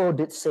 We also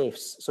did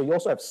safes. So you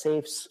also have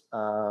safes,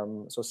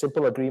 so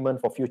simple agreement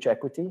for future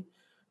equity,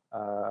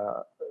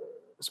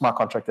 smart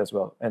contract as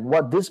well. And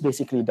what this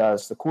basically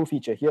does, the cool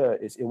feature here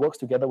is it works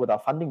together with our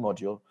funding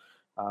module.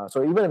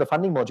 So even in the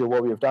funding module,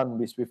 what we've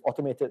done is we've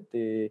automated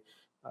the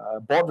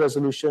board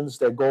resolutions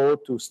that go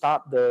to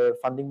start the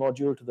funding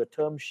module, to the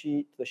term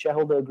sheet, the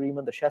shareholder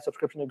agreement, the share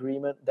subscription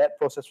agreement, that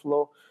process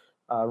flow,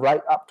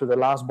 right up to the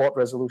last board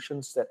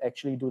resolutions that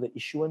actually do the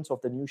issuance of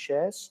the new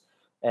shares.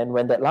 And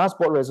when that last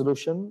board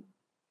resolution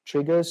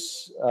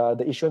triggers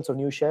the issuance of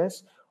new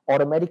shares,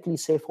 automatically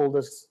safe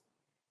holders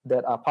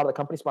that are part of the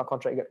company smart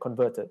contract get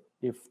converted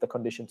if the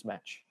conditions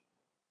match.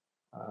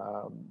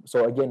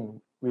 So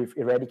again, we've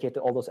eradicated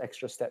all those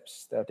extra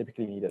steps that are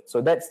typically needed.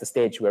 So that's the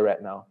stage we're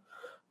at now.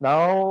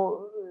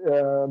 Now,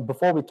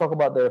 before we talk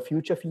about the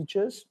future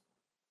features,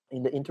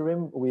 in the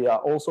interim, we are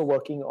also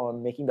working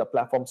on making the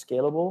platform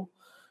scalable.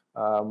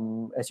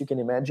 As you can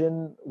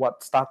imagine,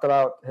 what started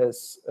out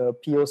as a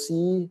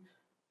POC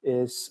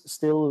is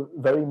still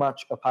very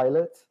much a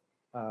pilot.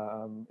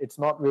 It's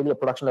not really a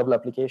production level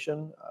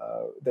application.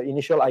 The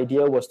initial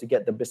idea was to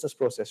get the business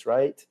process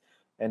right,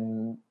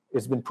 and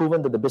it's been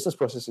proven that the business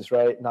process is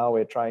right. Now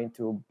we're trying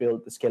to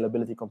build the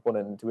scalability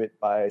component into it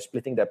by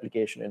splitting the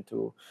application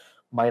into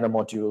minor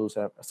modules,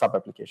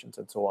 sub-applications,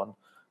 and so on.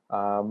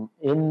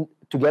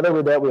 Together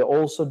with that, we're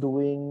also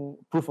doing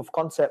proof of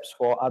concepts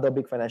for other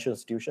big financial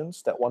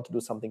institutions that want to do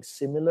something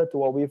similar to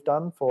what we've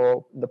done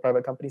for the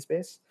private company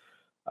space.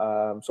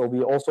 So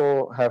we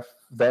also have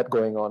that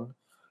going on.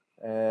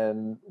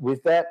 And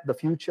with that, the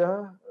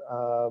future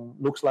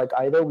looks like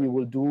either we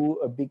will do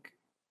a big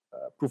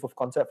proof of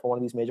concept for one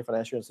of these major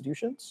financial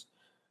institutions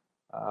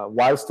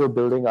while still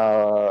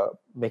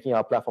making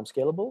our platform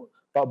scalable.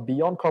 But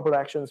beyond corporate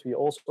actions, we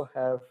also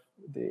have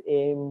the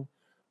aim,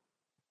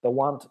 the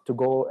want to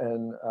go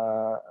and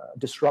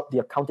disrupt the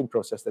accounting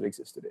process that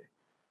exists today.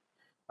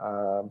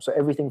 So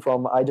everything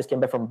from, I just came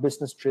back from a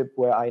business trip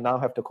where I now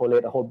have to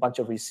collate a whole bunch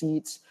of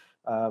receipts,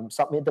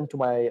 submit them to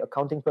my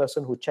accounting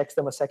person who checks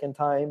them a second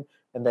time,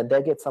 and then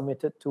they get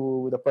submitted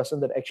to the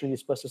person that actually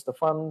disperses the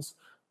funds.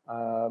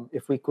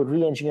 If we could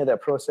re-engineer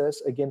that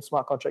process, again,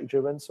 smart contract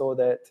driven, so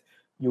that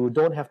you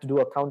don't have to do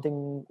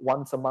accounting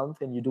once a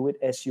month and you do it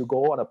as you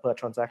go on a per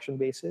transaction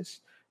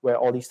basis, where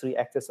all these three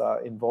actors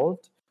are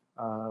involved,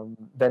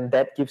 then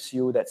that gives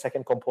you that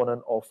second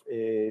component of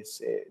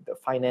the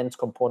finance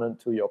component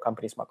to your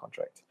company smart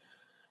contract.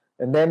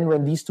 And then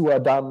when these two are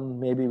done,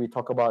 maybe we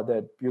talk about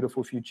that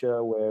beautiful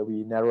future where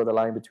we narrow the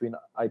line between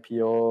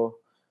IPO,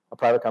 a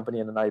private company,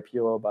 and an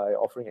IPO by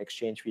offering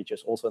exchange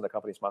features also in the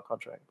company smart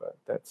contract. But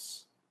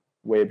that's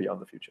way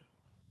beyond the future.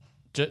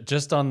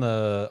 Just on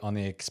the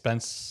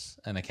expense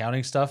and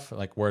accounting stuff,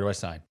 like where do I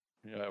sign?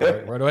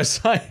 Where do I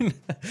sign?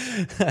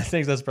 I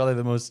think that's probably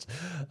the most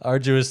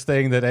arduous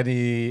thing that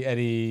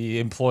any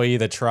employee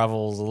that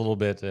travels a little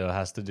bit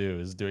has to do,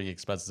 is doing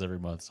expenses every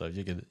month. So if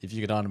you could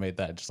automate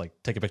that, just like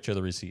take a picture of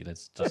the receipt,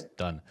 it's just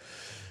done.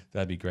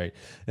 That'd be great.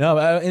 And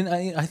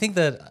I think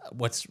that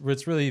what's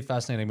really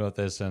fascinating about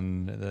this,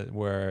 and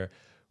where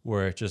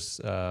it just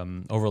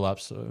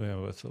overlaps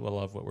with a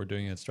lot of what we're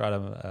doing at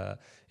Stratum,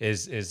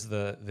 is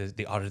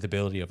the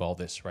auditability of all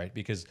this, right?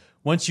 Because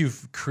once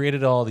you've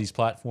created all these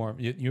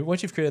platforms,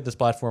 once you've created this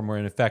platform where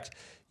in effect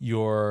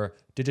you're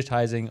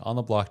digitizing on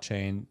the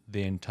blockchain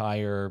the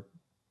entire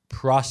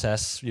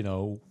process,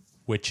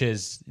 which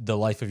is the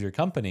life of your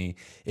company,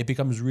 it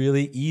becomes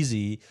really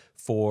easy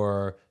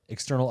for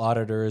external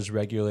auditors,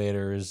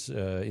 regulators,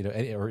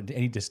 or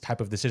any type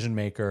of decision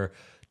maker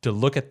to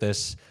look at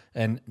this.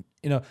 And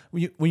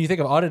when you think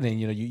of auditing,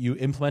 you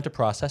implement a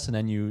process, and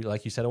then you,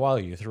 like you said a while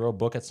ago, you throw a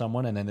book at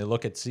someone, and then they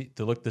look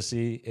to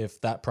see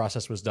if that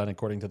process was done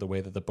according to the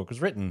way that the book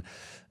was written.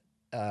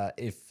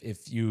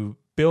 If you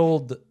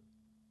build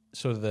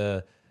sort of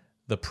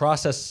the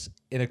process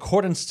in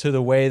accordance to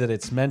the way that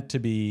it's meant to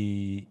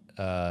be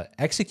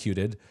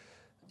executed,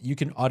 you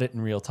can audit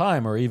in real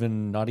time, or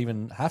even not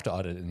even have to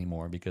audit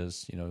anymore,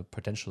 because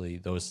potentially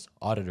those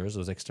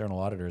external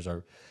auditors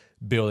are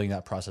building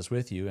that process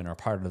with you and are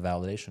part of the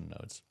validation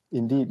nodes.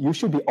 Indeed, you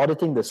should be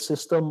auditing the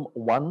system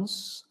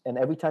once, and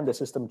every time the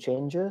system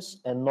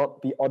changes, and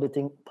not be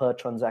auditing per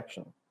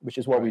transaction, which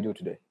is what we do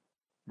today.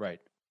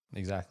 Right.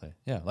 Exactly.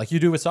 Yeah, like you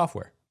do with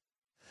software.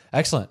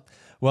 Excellent.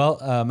 Well,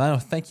 Mano,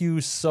 thank you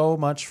so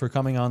much for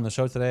coming on the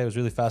show today. It was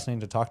really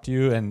fascinating to talk to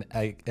you.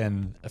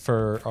 And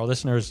for our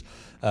listeners,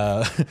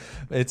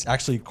 it's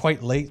actually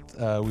quite late.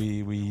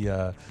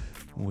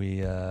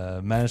 We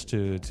managed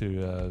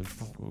to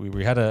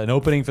we had an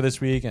opening for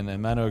this week,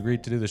 and Mano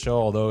agreed to do the show,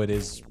 although it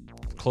is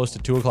close to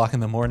 2:00 in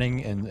the morning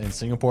in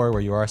Singapore,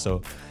 where you are.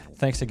 So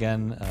thanks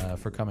again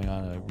for coming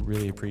on. I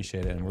really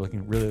appreciate it, and we're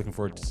really looking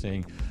forward to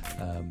seeing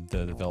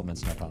the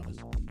developments in Autonomous.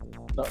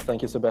 No,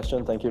 thank you,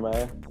 Sebastian. Thank you,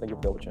 Maya. Thank you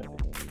for the opportunity.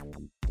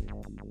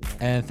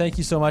 And thank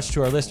you so much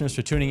to our listeners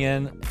for tuning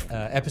in.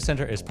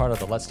 Epicenter is part of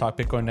the Let's Talk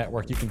Bitcoin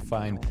network. You can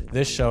find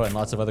this show and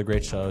lots of other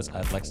great shows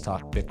at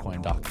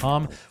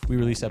letstalkbitcoin.com. We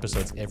release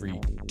episodes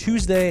every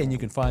Tuesday, and you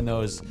can find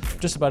those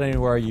just about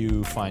anywhere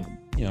you find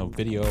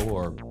video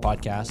or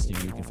podcasts.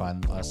 You can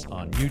find us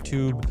on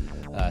YouTube,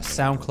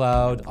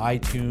 SoundCloud,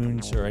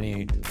 iTunes, or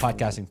any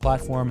podcasting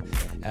platform.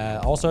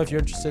 Also, if you're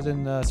interested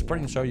in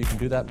supporting the show, you can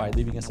do that by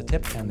leaving us a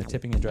tip, and the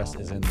tipping address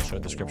is in the show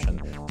description.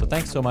 So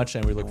thanks so much,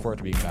 and we look forward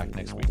to being back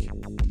next week.